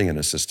for living in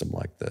a system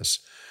like this.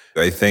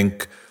 I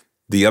think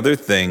the other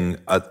thing,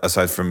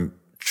 aside from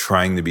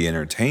trying to be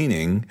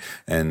entertaining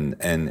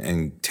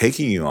and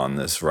taking you on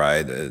this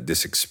ride,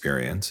 this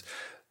experience,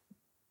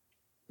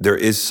 there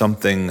is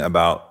something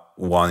about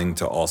wanting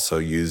to also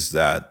use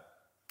that,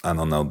 I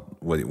don't know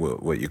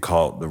what you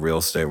call it, the real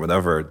estate,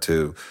 whatever,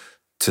 to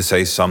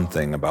say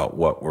something about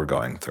what we're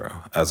going through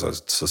as a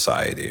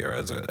society or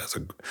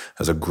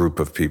as a group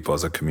of people,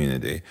 as a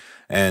community.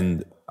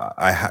 And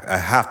I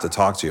have to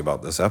talk to you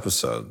about this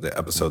episode, the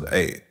episode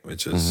 8,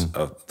 which is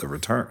of The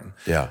Return.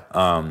 Yeah.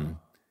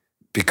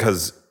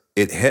 Because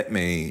it hit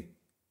me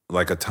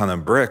like a ton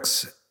of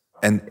bricks,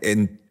 and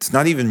it's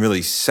not even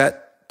really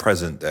set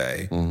present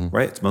day,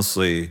 right? It's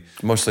mostly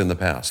Mostly in the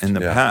past. in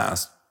the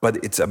past,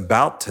 but it's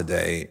about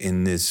today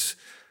in this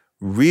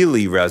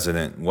really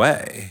resonant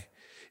way.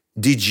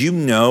 Did you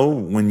know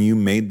when you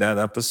made that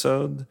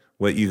episode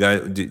what you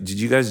guys did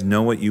you guys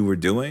know what you were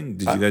doing?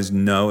 Did you guys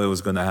know it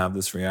was going to have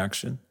this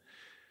reaction?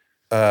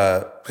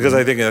 Because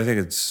I think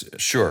it's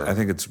Sure. I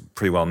think it's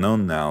pretty well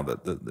known now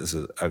that it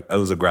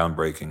was a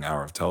groundbreaking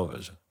hour of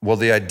television. Well,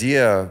 the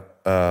idea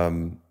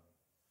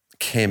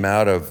came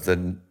out of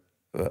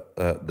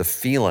the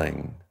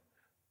feeling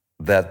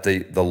that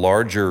the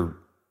larger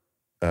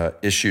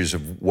issues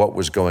of what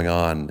was going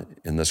on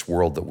in this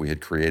world that we had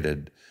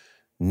created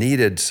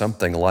needed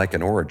something like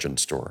an origin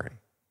story.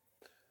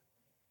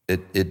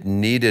 It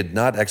needed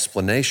not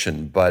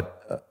explanation,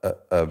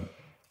 but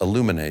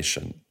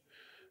illumination.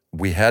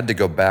 We had to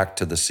go back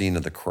to the scene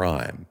of the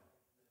crime,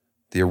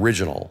 the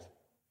original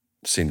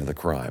scene of the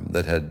crime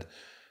that had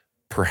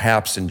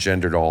perhaps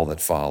engendered all that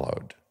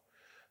followed.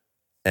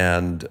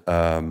 And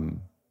I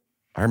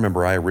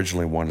remember I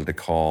originally wanted to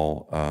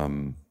call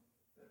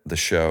the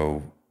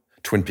show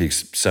Twin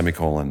Peaks :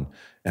 and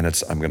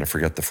I'm going to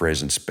forget the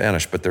phrase in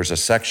Spanish, but there's a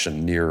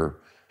section near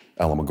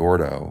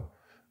Alamogordo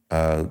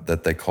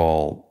that they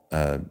call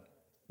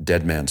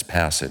Dead Man's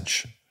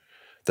Passage.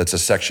 That's a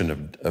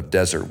section of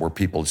desert where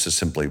people just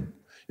simply,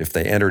 if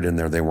they entered in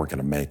there, they weren't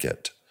going to make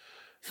it.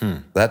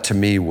 That to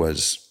me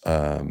was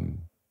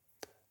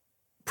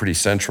pretty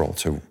central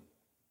to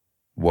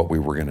what we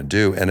were going to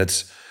do. And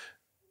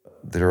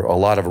there are a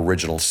lot of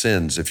original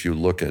sins if you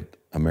look at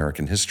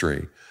American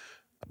history,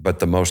 but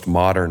the most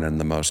modern and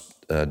the most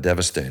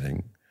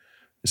devastating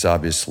is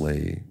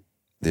obviously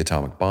the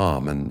atomic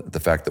bomb and the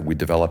fact that we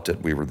developed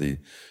it. We were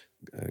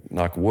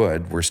knock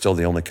wood, we're still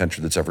the only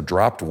country that's ever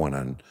dropped one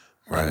on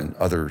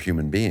other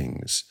human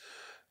beings.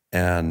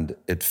 And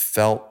it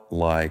felt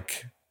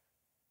like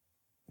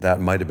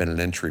that might have been an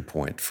entry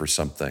point for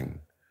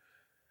something.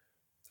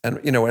 And,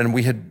 and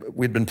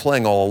we'd been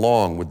playing all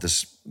along with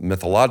this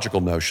mythological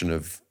notion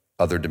of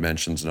other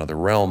dimensions and other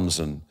realms,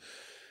 and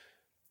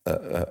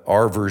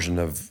our version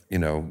of,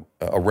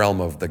 a realm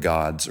of the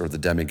gods or the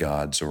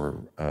demigods,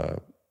 or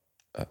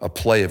a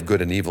play of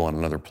good and evil on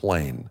another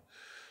plane,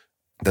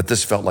 that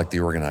this felt like the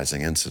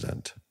organizing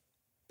incident.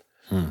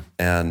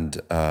 And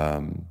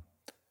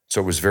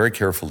so it was very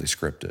carefully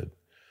scripted.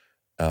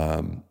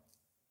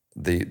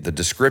 The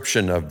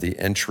description of the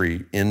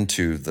entry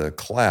into the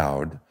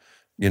cloud,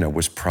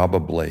 was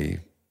probably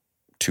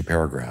 2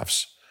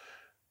 paragraphs.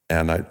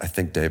 And I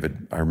think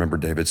I remember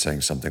David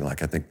saying something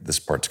like, I think this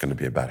part's going to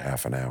be about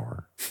half an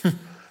hour.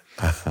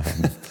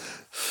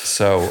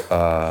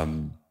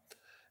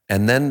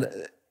 And then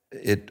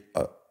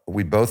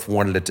we both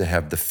wanted it to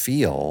have the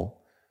feel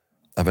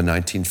of a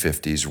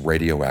 1950s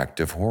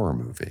radioactive horror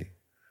movie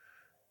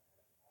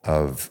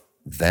of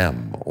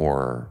Them,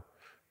 or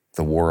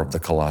The War of the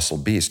Colossal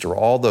Beast, or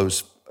all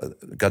those,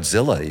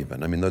 Godzilla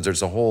even. I mean,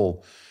 there's a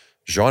whole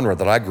genre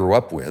that I grew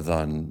up with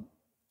on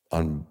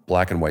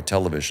black and white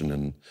television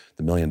and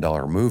the $1 Million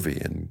Movie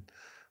in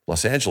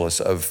Los Angeles,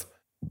 of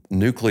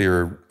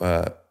nuclear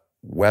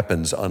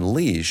weapons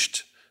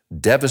unleashed,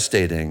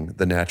 devastating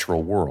the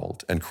natural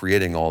world and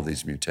creating all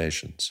these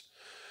mutations.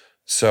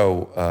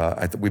 So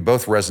we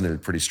both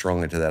resonated pretty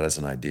strongly to that as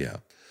an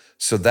idea.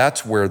 So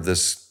that's where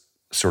this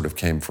sort of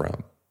came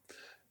from.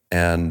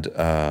 And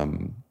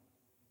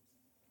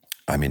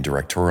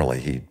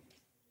directorially,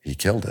 he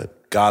killed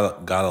it.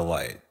 Got a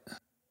light.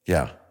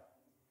 Yeah.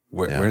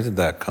 Where did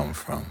that come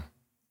from?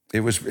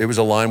 It was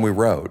a line we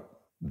wrote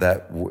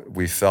that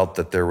we felt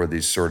that there were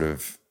these sort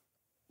of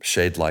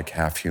shade-like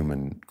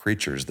half-human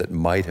creatures that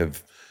might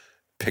have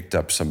picked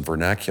up some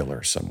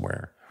vernacular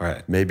somewhere.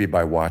 Right. Maybe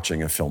by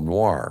watching a film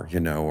noir,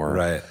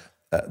 or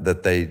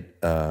that they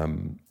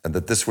and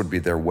that this would be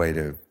their way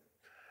to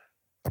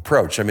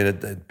approach. I mean,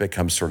 it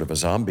becomes sort of a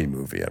zombie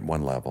movie at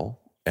one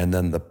level, and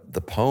then the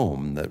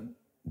poem that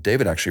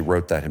David actually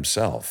wrote that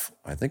himself,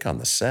 I think, on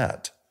the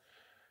set.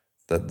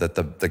 That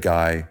the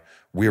guy,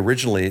 we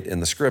originally in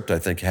the script, I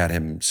think, had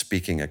him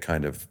speaking a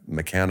kind of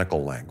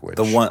mechanical language.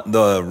 On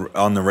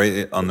the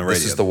radio.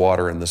 This is the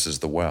water and this is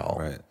the well.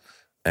 Right.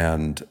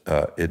 And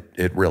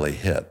it really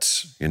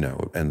hits,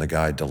 and the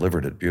guy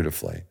delivered it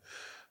beautifully.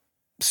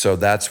 So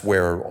that's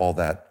where all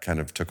that kind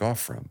of took off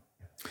from.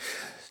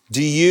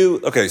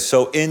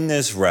 So in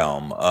this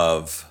realm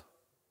of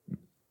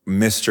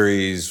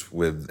mysteries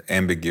with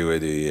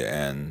ambiguity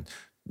and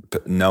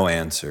no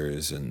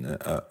answers, and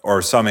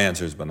or some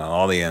answers but not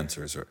all the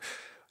answers, or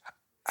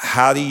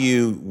how do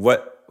you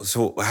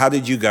So how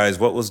did you guys?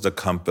 What was the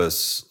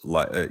compass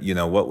like?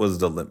 What was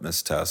the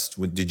litmus test?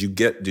 Did you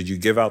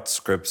give out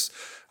scripts?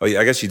 Oh, yeah,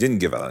 I guess you didn't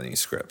give out any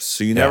scripts.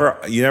 So you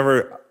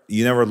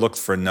never looked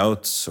for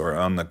notes or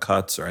on the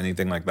cuts or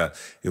anything like that.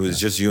 It was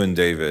just you and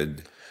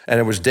David. And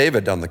it was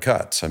David on the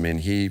cuts. I mean,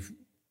 he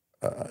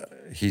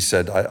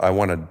said, I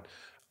want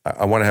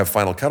to have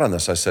final cut on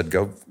this. I said,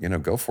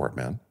 go for it,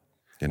 man.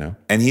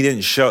 And he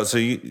didn't show. So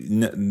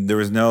there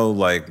was no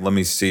like, let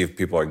me see if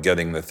people are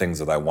getting the things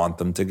that I want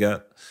them to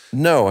get.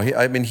 No,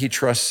 he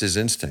trusts his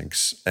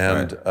instincts,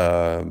 and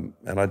Right.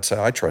 and I'd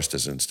say I trust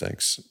his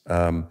instincts.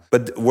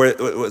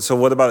 So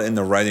what about in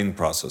the writing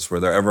process? Were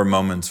there ever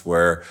moments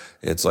where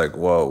it's like,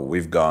 whoa,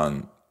 we've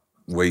gone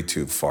way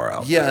too far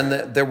out? Yeah,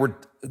 and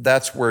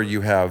that's where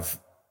you have,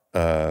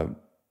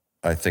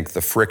 I think,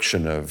 the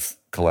friction of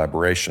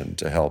collaboration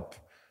to help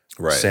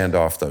sand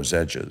off those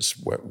edges,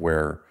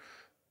 where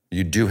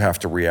you do have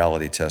to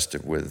reality test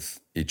it with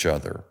each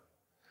other.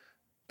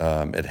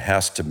 It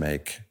has to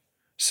make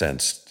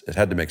sense. It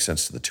had to make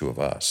sense to the two of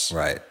us.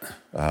 Right.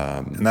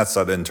 And that's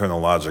that internal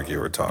logic you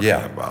were talking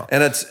about.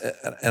 And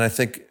I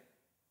think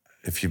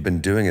if you've been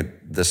doing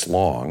it this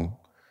long,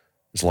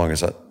 as long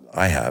as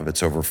I have,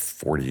 it's over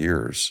 40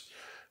 years,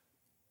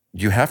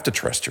 you have to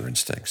trust your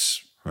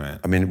instincts. Right.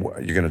 I mean,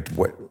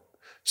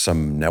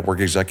 some network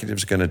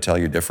executive's going to tell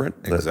you different.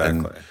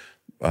 Exactly.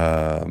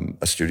 And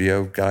a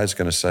studio guy's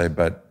going to say,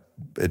 but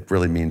it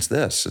really means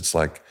this. It's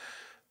like,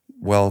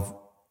 well,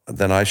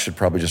 then I should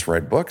probably just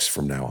write books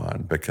from now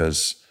on,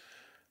 because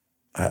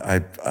I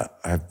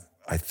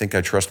think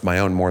I trust my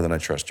own more than I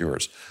trust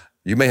yours.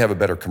 You may have a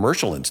better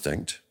commercial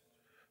instinct.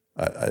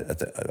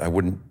 I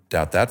wouldn't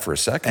doubt that for a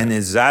second. And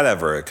is that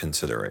ever a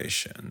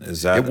consideration?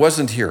 It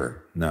wasn't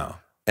here. No.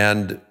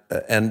 And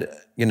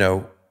you're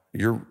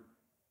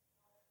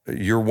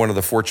one of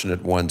the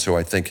fortunate ones who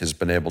I think has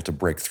been able to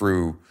break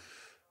through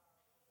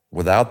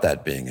without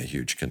that being a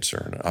huge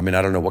concern. I mean,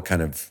 I don't know what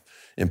kind of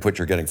input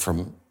you're getting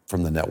from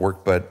the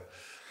network, but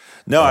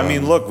no, I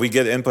mean, look, we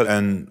get input,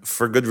 and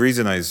for good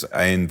reason.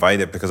 I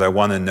invite it because I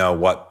want to know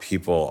what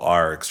people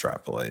are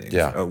extrapolating.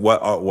 Yeah.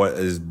 What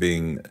is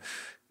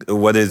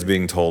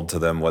being told to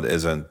them, what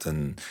isn't,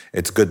 and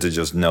it's good to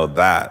just know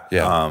that.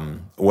 Yeah.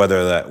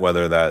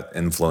 Whether that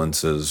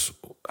influences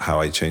how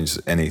I change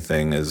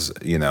anything is,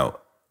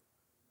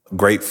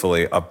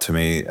 gratefully up to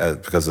me,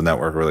 because the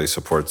network really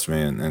supports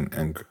me,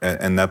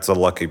 and that's a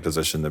lucky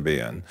position to be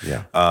in.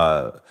 Yeah.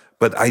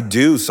 But I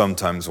do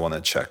sometimes want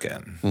to check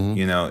in.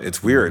 Mm-hmm.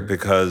 It's weird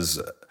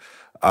because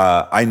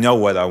I know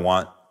what I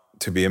want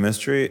to be a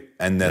mystery,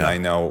 and then I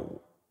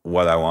know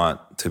what I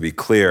want to be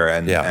clear,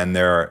 and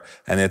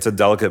it's a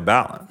delicate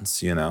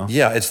balance.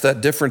 Yeah, it's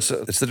that difference.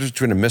 It's the difference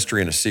between a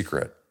mystery and a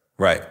secret.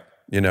 Right.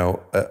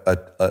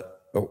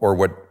 Or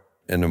what,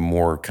 in a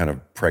more kind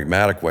of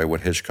pragmatic way,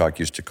 what Hitchcock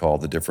used to call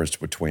the difference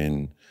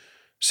between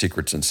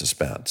secrets and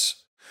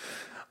suspense.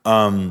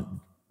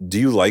 Do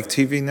you like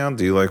TV now?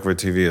 Do you like where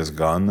TV has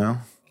gone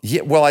now?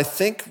 Yeah, well, I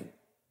think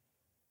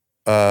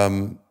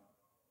the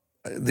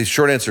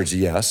short answer is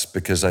yes,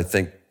 because I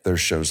think there's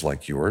shows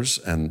like yours,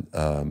 and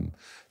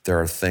there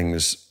are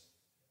things,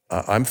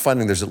 I'm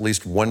finding there's at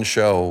least one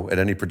show at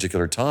any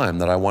particular time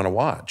that I want to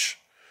watch.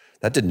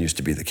 That didn't used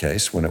to be the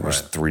case when it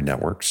was 3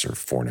 networks or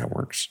 4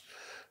 networks.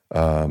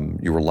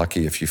 You were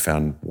lucky if you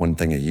found one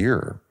thing a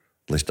year.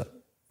 At least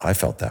I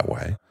felt that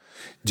way.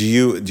 Do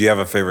you have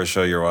a favorite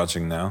show you're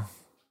watching now?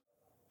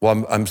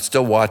 Well, I'm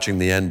still watching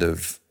the end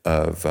of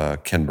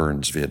Ken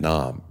Burns'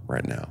 Vietnam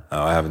right now.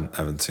 Oh, I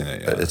haven't seen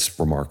it yet. It's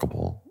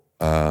remarkable.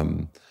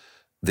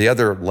 The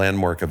other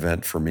landmark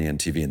event for me in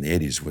TV in the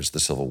 80s was the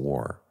Civil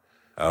War.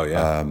 Oh,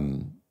 yeah.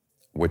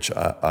 Which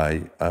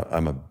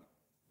I'm a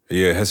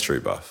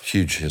history buff.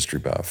 Huge history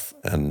buff.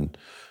 And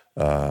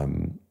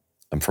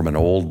I'm from an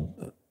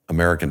old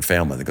American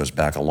family that goes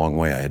back a long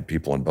way. I had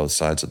people on both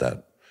sides of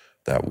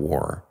that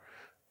war.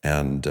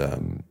 And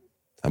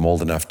I'm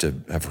old enough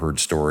to have heard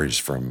stories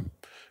from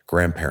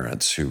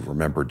grandparents who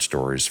remembered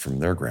stories from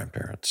their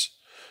grandparents.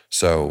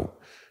 So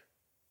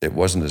it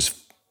wasn't as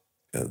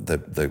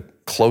the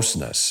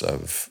closeness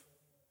of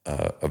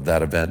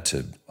that event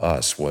to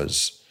us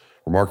was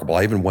remarkable.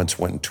 I even once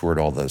went and toured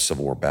all the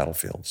Civil War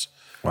battlefields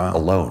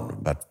alone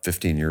about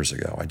 15 years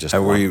ago.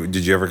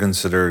 Did you ever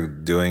consider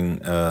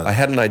doing? I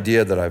had an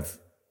idea that I've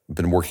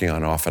been working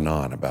on off and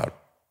on about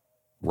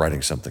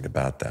writing something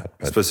about that.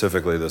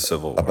 Specifically the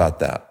Civil War. About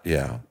that,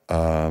 yeah.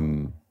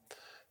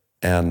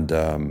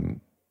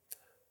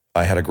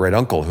 I had a great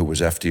uncle who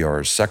was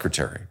FDR's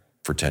secretary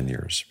for 10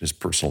 years, his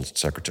personal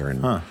secretary.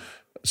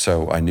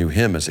 So I knew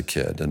him as a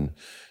kid, and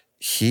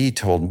he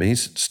told me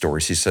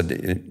stories. He said,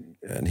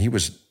 and he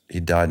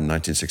died in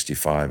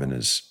 1965 in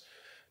his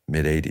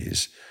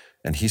mid-80s,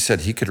 and he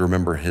said he could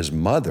remember his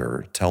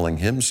mother telling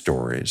him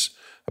stories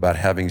about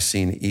having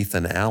seen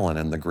Ethan Allen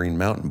and the Green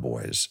Mountain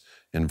Boys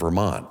in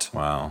Vermont.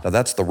 Wow. Now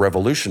that's the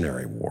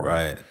Revolutionary War.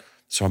 Right.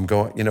 So I'm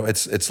going,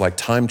 it's like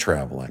time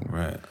traveling.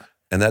 Right.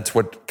 And that's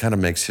what kind of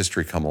makes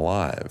history come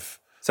alive.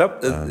 So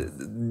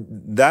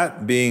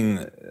that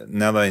being,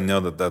 now that I know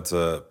that that's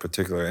a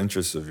particular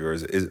interest of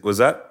yours, was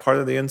that part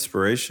of the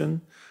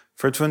inspiration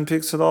for Twin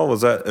Peaks at all?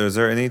 Is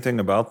there anything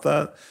about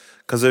that?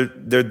 Because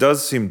there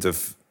does seem to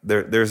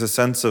there's a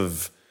sense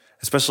of,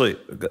 especially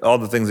all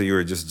the things that you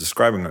were just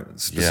describing,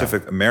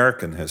 specific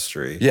American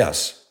history.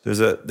 Yes.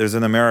 There's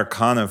an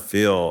Americana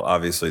feel,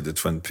 obviously, to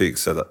Twin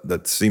Peaks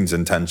that seems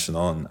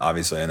intentional, and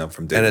obviously I know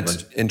from David and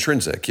it's Lynch.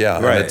 intrinsic,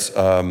 yeah. Right.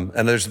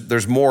 And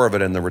there's more of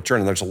it in The Return,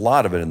 and there's a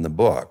lot of it in the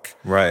book,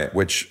 right?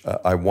 Which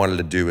I wanted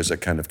to do as a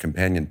kind of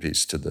companion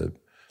piece to the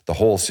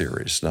whole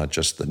series, not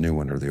just the new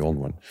one or the old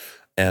one,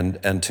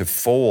 and to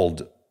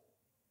fold,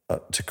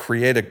 to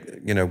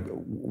create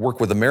work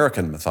with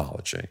American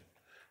mythology,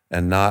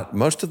 and not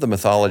most of the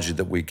mythology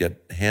that we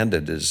get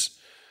handed is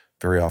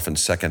very often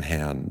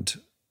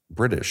secondhand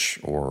British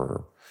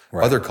or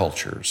other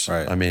cultures.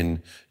 Right. I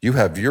mean, you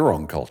have your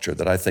own culture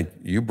that I think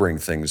you bring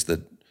things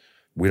that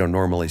we don't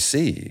normally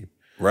see.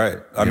 Right.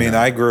 I mean,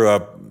 I grew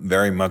up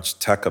very much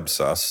tech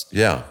obsessed.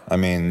 Yeah. I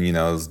mean, it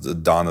was the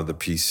dawn of the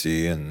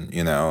PC,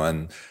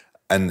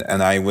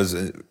 and I was,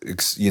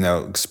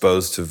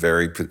 exposed to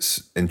very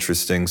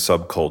interesting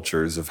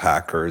subcultures of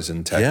hackers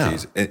and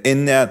techies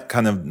in that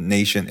kind of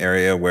nascent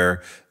area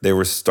where they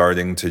were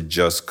starting to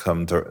just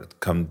come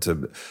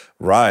to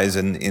rise,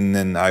 and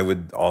then I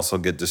would also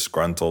get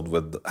disgruntled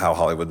with how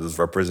Hollywood was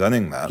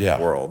representing that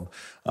world,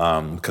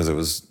 because it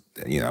was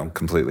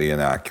completely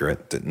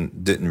inaccurate.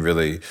 Didn't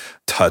really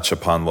touch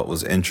upon what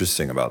was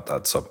interesting about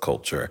that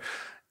subculture,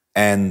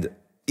 and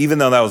even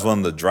though that was one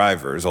of the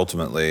drivers,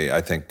 ultimately, I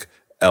think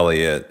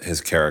Elliot,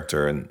 his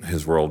character and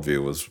his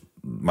worldview was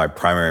my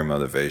primary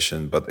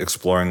motivation, but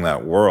exploring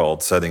that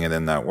world, setting it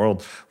in that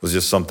world, was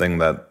just something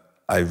that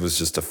I was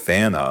just a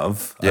fan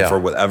of. For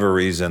whatever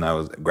reason, I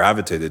was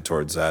gravitated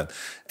towards that.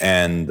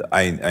 And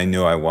I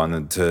knew I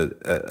wanted to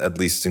at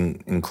least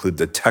include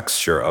the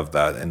texture of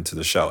that into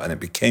the show. And it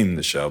became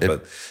the show,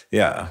 but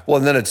yeah. Well,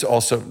 and then it's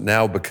also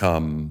now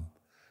become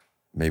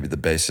maybe the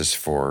basis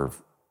for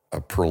a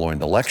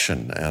purloined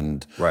election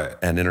and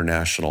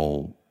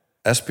international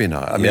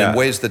espionage. I mean, in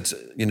ways that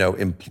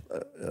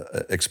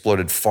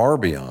exploded far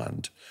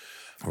beyond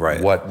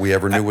what we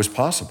ever knew was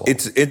possible.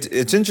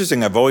 It's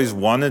interesting. I've always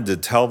wanted to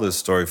tell this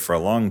story for a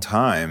long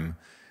time,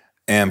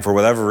 and for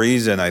whatever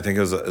reason, I think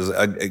it was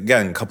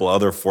again a couple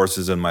other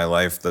forces in my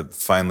life that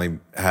finally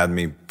had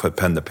me put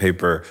pen to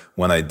paper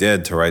when I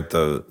did to write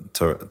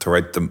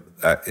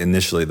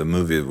initially the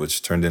movie,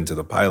 which turned into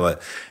the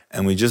pilot,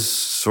 and we just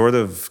sort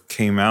of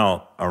came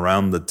out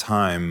around the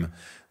time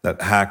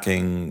that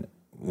hacking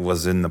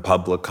was in the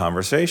public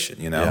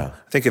conversation, I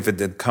think if it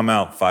did come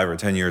out 5 or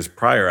 10 years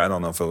prior, I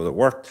don't know if it would have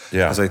worked.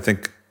 Because I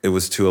think it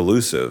was too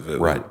elusive.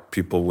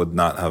 People would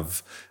not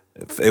have,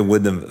 it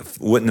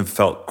wouldn't have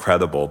felt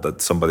credible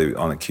that somebody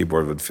on a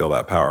keyboard would feel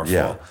that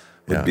powerful,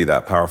 be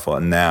that powerful.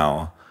 And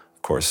now,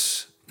 of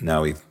course,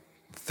 we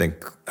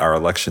think our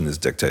election is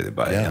dictated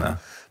by it,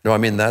 No, I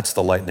mean, that's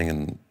the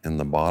lightning in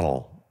the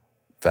bottle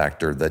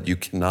factor that you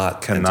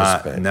cannot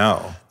anticipate.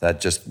 No.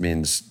 That just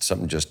means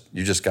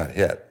you just got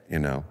hit,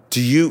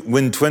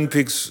 When Twin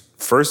Peaks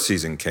first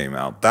season came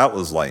out, that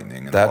was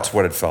lightning. That's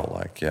what it felt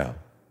like, yeah.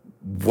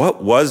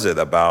 What was it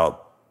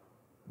about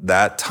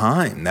that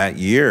time, that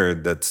year,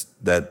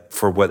 that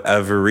for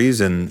whatever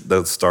reason,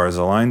 the stars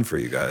aligned for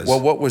you guys? Well,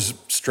 what was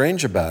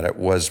strange about it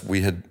was we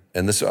had,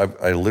 and this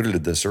I alluded to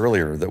this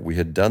earlier, that we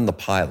had done the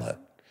pilot,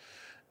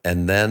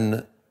 and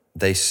then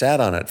they sat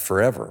on it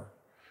forever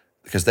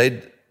because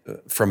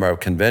from a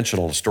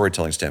conventional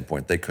storytelling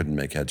standpoint, they couldn't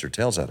make heads or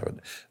tails out of it.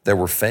 There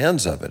were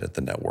fans of it at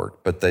the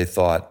network, but they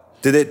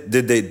thought... Did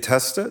they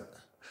test it?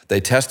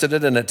 They tested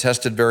it, and it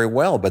tested very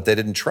well, but they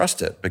didn't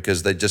trust it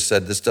because they just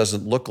said, this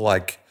doesn't look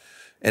like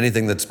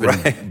anything that's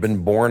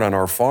been born on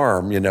our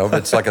farm.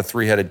 It's like a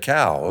three-headed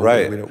cow.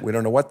 We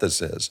don't know what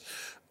this is.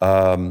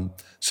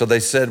 So they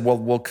said,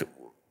 well,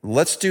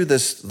 let's do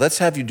this. Let's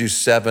have you do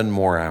 7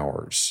 more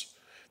hours.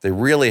 They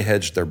really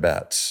hedged their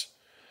bets.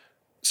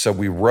 So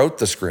we wrote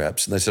the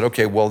scripts, and they said,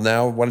 okay, well,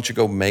 now why don't you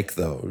go make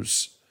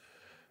those?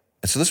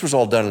 And so this was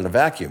all done in a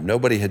vacuum.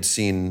 Nobody had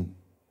seen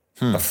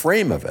a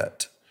frame of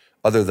it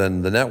other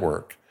than the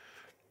network.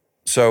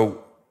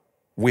 So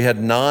we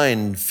had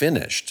 9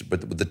 finished,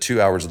 but with the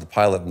 2 hours of the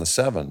pilot and the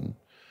 7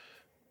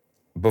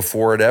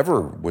 before it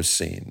ever was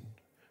seen.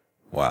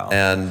 Wow.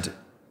 And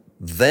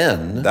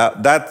then...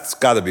 That's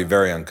got to be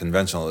very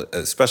unconventional,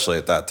 especially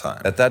at that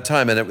time. At that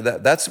time, and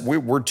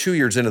we're 2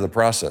 years into the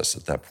process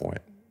at that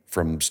point,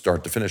 from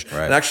start to finish.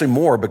 Right. And actually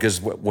more,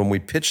 because when we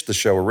pitched the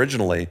show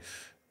originally,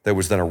 there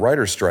was then a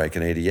writer's strike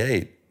in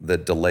 '88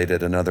 that delayed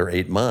it another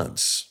 8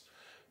 months.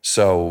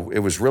 So it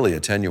was really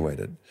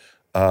attenuated.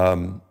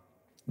 Then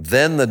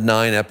the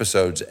 9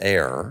 episodes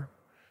air,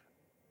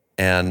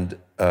 and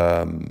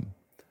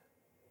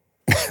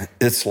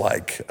it's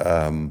like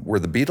we're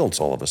the Beatles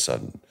all of a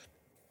sudden.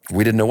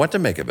 We didn't know what to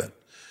make of it.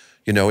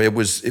 It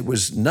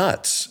was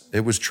nuts.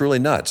 It was truly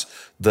nuts.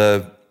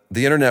 The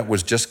internet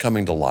was just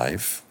coming to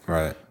life.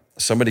 Right.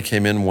 Somebody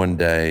came in one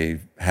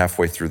day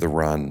halfway through the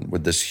run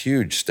with this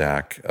huge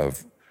stack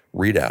of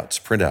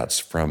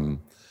printouts from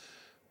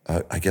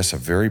I guess, a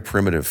very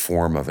primitive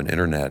form of an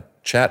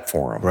internet chat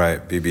forum.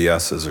 Right,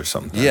 BBSs or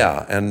something.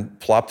 Yeah, and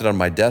plopped it on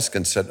my desk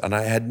and said, and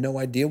I had no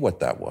idea what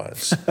that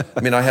was.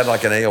 I mean, I had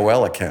like an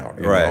AOL account.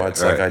 You know?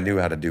 It's like I knew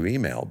how to do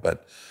email,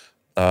 but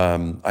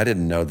I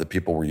didn't know that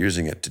people were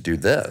using it to do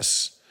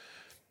this.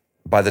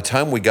 By the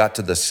time we got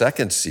to the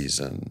second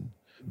season,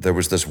 there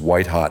was this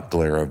white-hot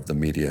glare of the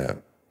media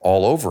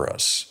all over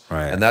us.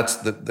 Right. And that's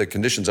the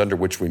conditions under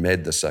which we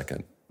made the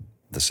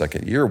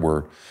second year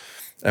were,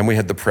 and we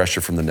had the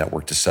pressure from the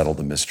network to settle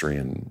the mystery,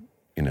 and,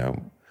 you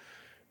know,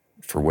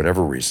 for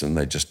whatever reason,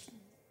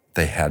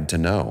 they had to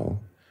know.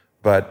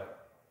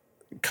 But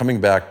coming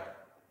back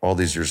all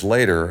these years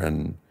later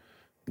and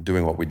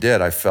doing what we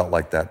did, I felt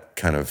like that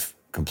kind of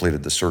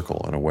completed the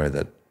circle in a way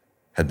that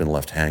had been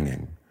left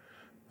hanging.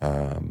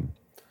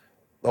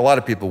 A lot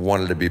of people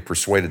wanted to be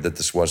persuaded that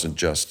this wasn't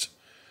just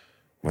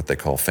what they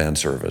call fan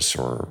service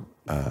or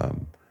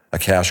a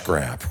cash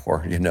grab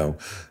or, you know,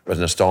 a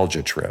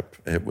nostalgia trip.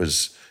 It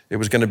was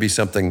going to be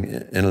something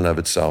in and of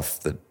itself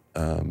that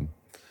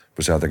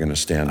was either going to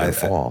stand or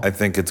fall. I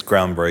think it's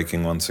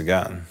groundbreaking once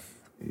again.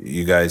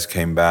 You guys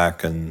came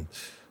back and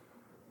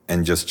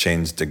just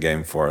changed the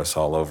game for us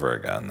all over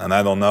again. And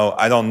I don't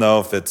know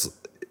if it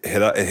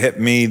hit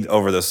me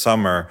over the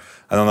summer.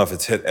 I don't know if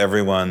it's hit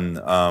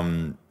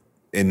everyone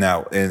in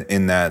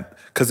that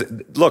because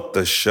look,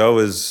 the show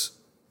it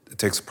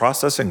takes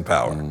processing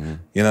power. Mm-hmm.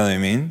 You know what I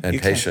mean?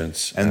 And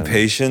patience. And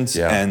patience.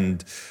 Yeah.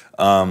 And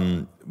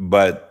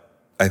but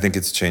I think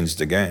it's changed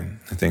the game.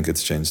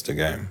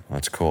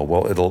 That's cool.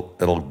 Well,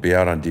 it'll be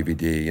out on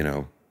DVD, you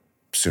know,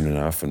 soon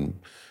enough, and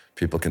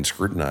people can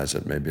scrutinize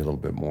it maybe a little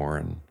bit more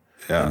and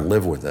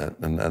live with it.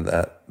 And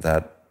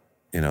that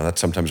you know,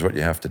 that's sometimes what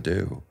you have to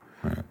do.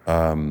 Right.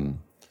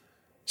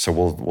 So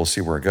we'll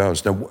see where it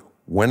goes. Now,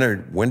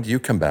 when do you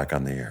come back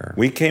on the air?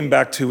 We came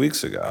back 2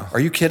 weeks ago. Are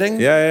you kidding?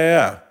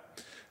 Yeah.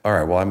 All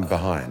right. Well, I'm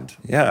behind.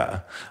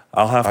 Yeah,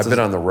 I've been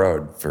on the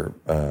road for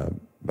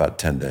about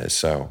 10 days,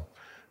 so.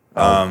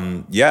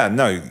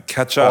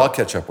 Catch up. Well, I'll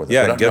catch up with it.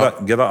 Yeah,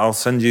 I'll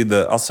send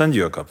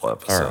you a couple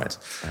episodes.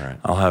 All right.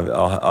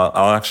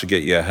 I'll actually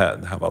get you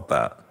ahead. How about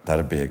that?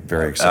 That'd be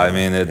very exciting. I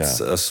mean, it's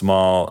a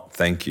small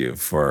thank you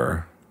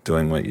for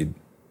doing what you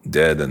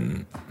did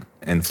and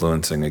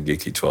influencing a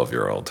geeky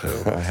 12-year-old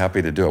who.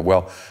 Happy to do it.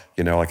 Well,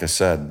 you know, like I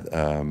said,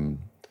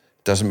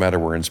 doesn't matter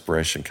where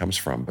inspiration comes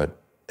from, but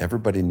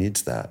everybody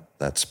needs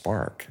that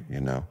spark,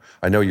 you know.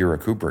 I know you're a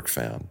Kubrick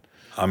fan.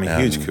 I'm a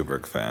huge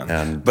Kubrick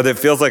fan. But it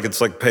feels like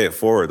it's like Pay It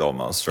Forward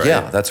almost, right?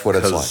 Yeah, that's what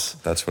it's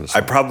like.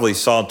 I probably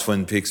saw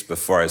Twin Peaks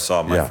before I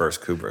saw my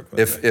first Kubrick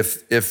movie.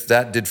 If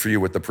that did for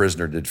you what The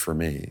Prisoner did for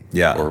me,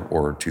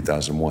 or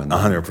 2001.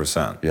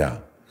 100%. Yeah.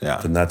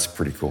 Then that's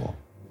pretty cool.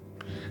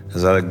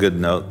 Is that a good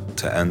note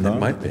to end on? It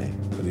might be.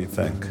 What do you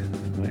think?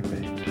 It might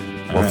be.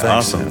 Well, thanks,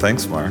 awesome. Man.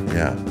 Thanks, Mark.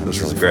 Yeah,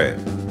 this was great.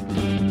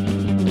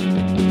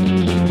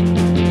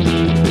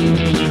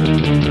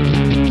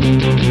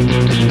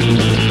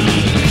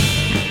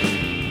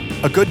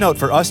 A good note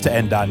for us to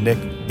end on, Nick,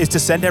 is to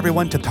send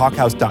everyone to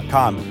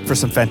talkhouse.com for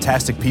some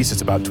fantastic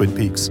pieces about Twin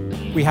Peaks.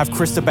 We have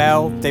Krista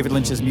Bell, David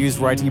Lynch's muse,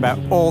 writing about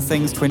all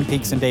things Twin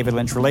Peaks and David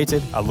Lynch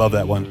related. I love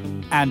that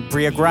one. And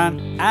Bria Grant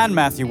and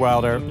Matthew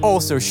Wilder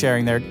also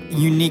sharing their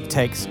unique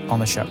takes on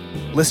the show.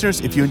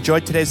 Listeners, if you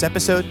enjoyed today's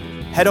episode,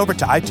 head over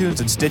to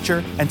iTunes and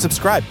Stitcher and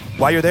subscribe.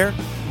 While you're there,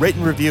 rate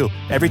and review.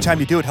 Every time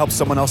you do, it helps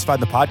someone else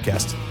find the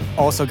podcast.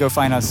 Also, go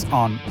find us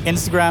on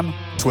Instagram,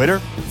 Twitter,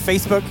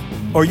 Facebook,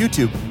 or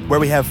YouTube, where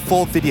we have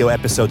full video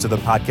episodes of the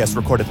podcast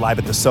recorded live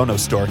at the Sonos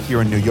store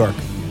here in New York.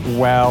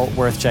 Well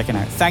worth checking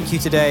out. Thank you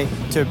today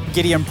to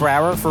Gideon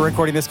Brower for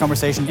recording this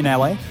conversation in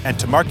LA. And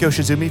to Mark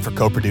Yoshizumi for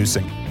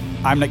co-producing.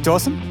 I'm Nick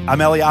Dawson.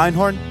 I'm Ellie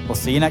Einhorn. We'll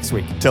see you next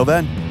week. Till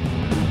then.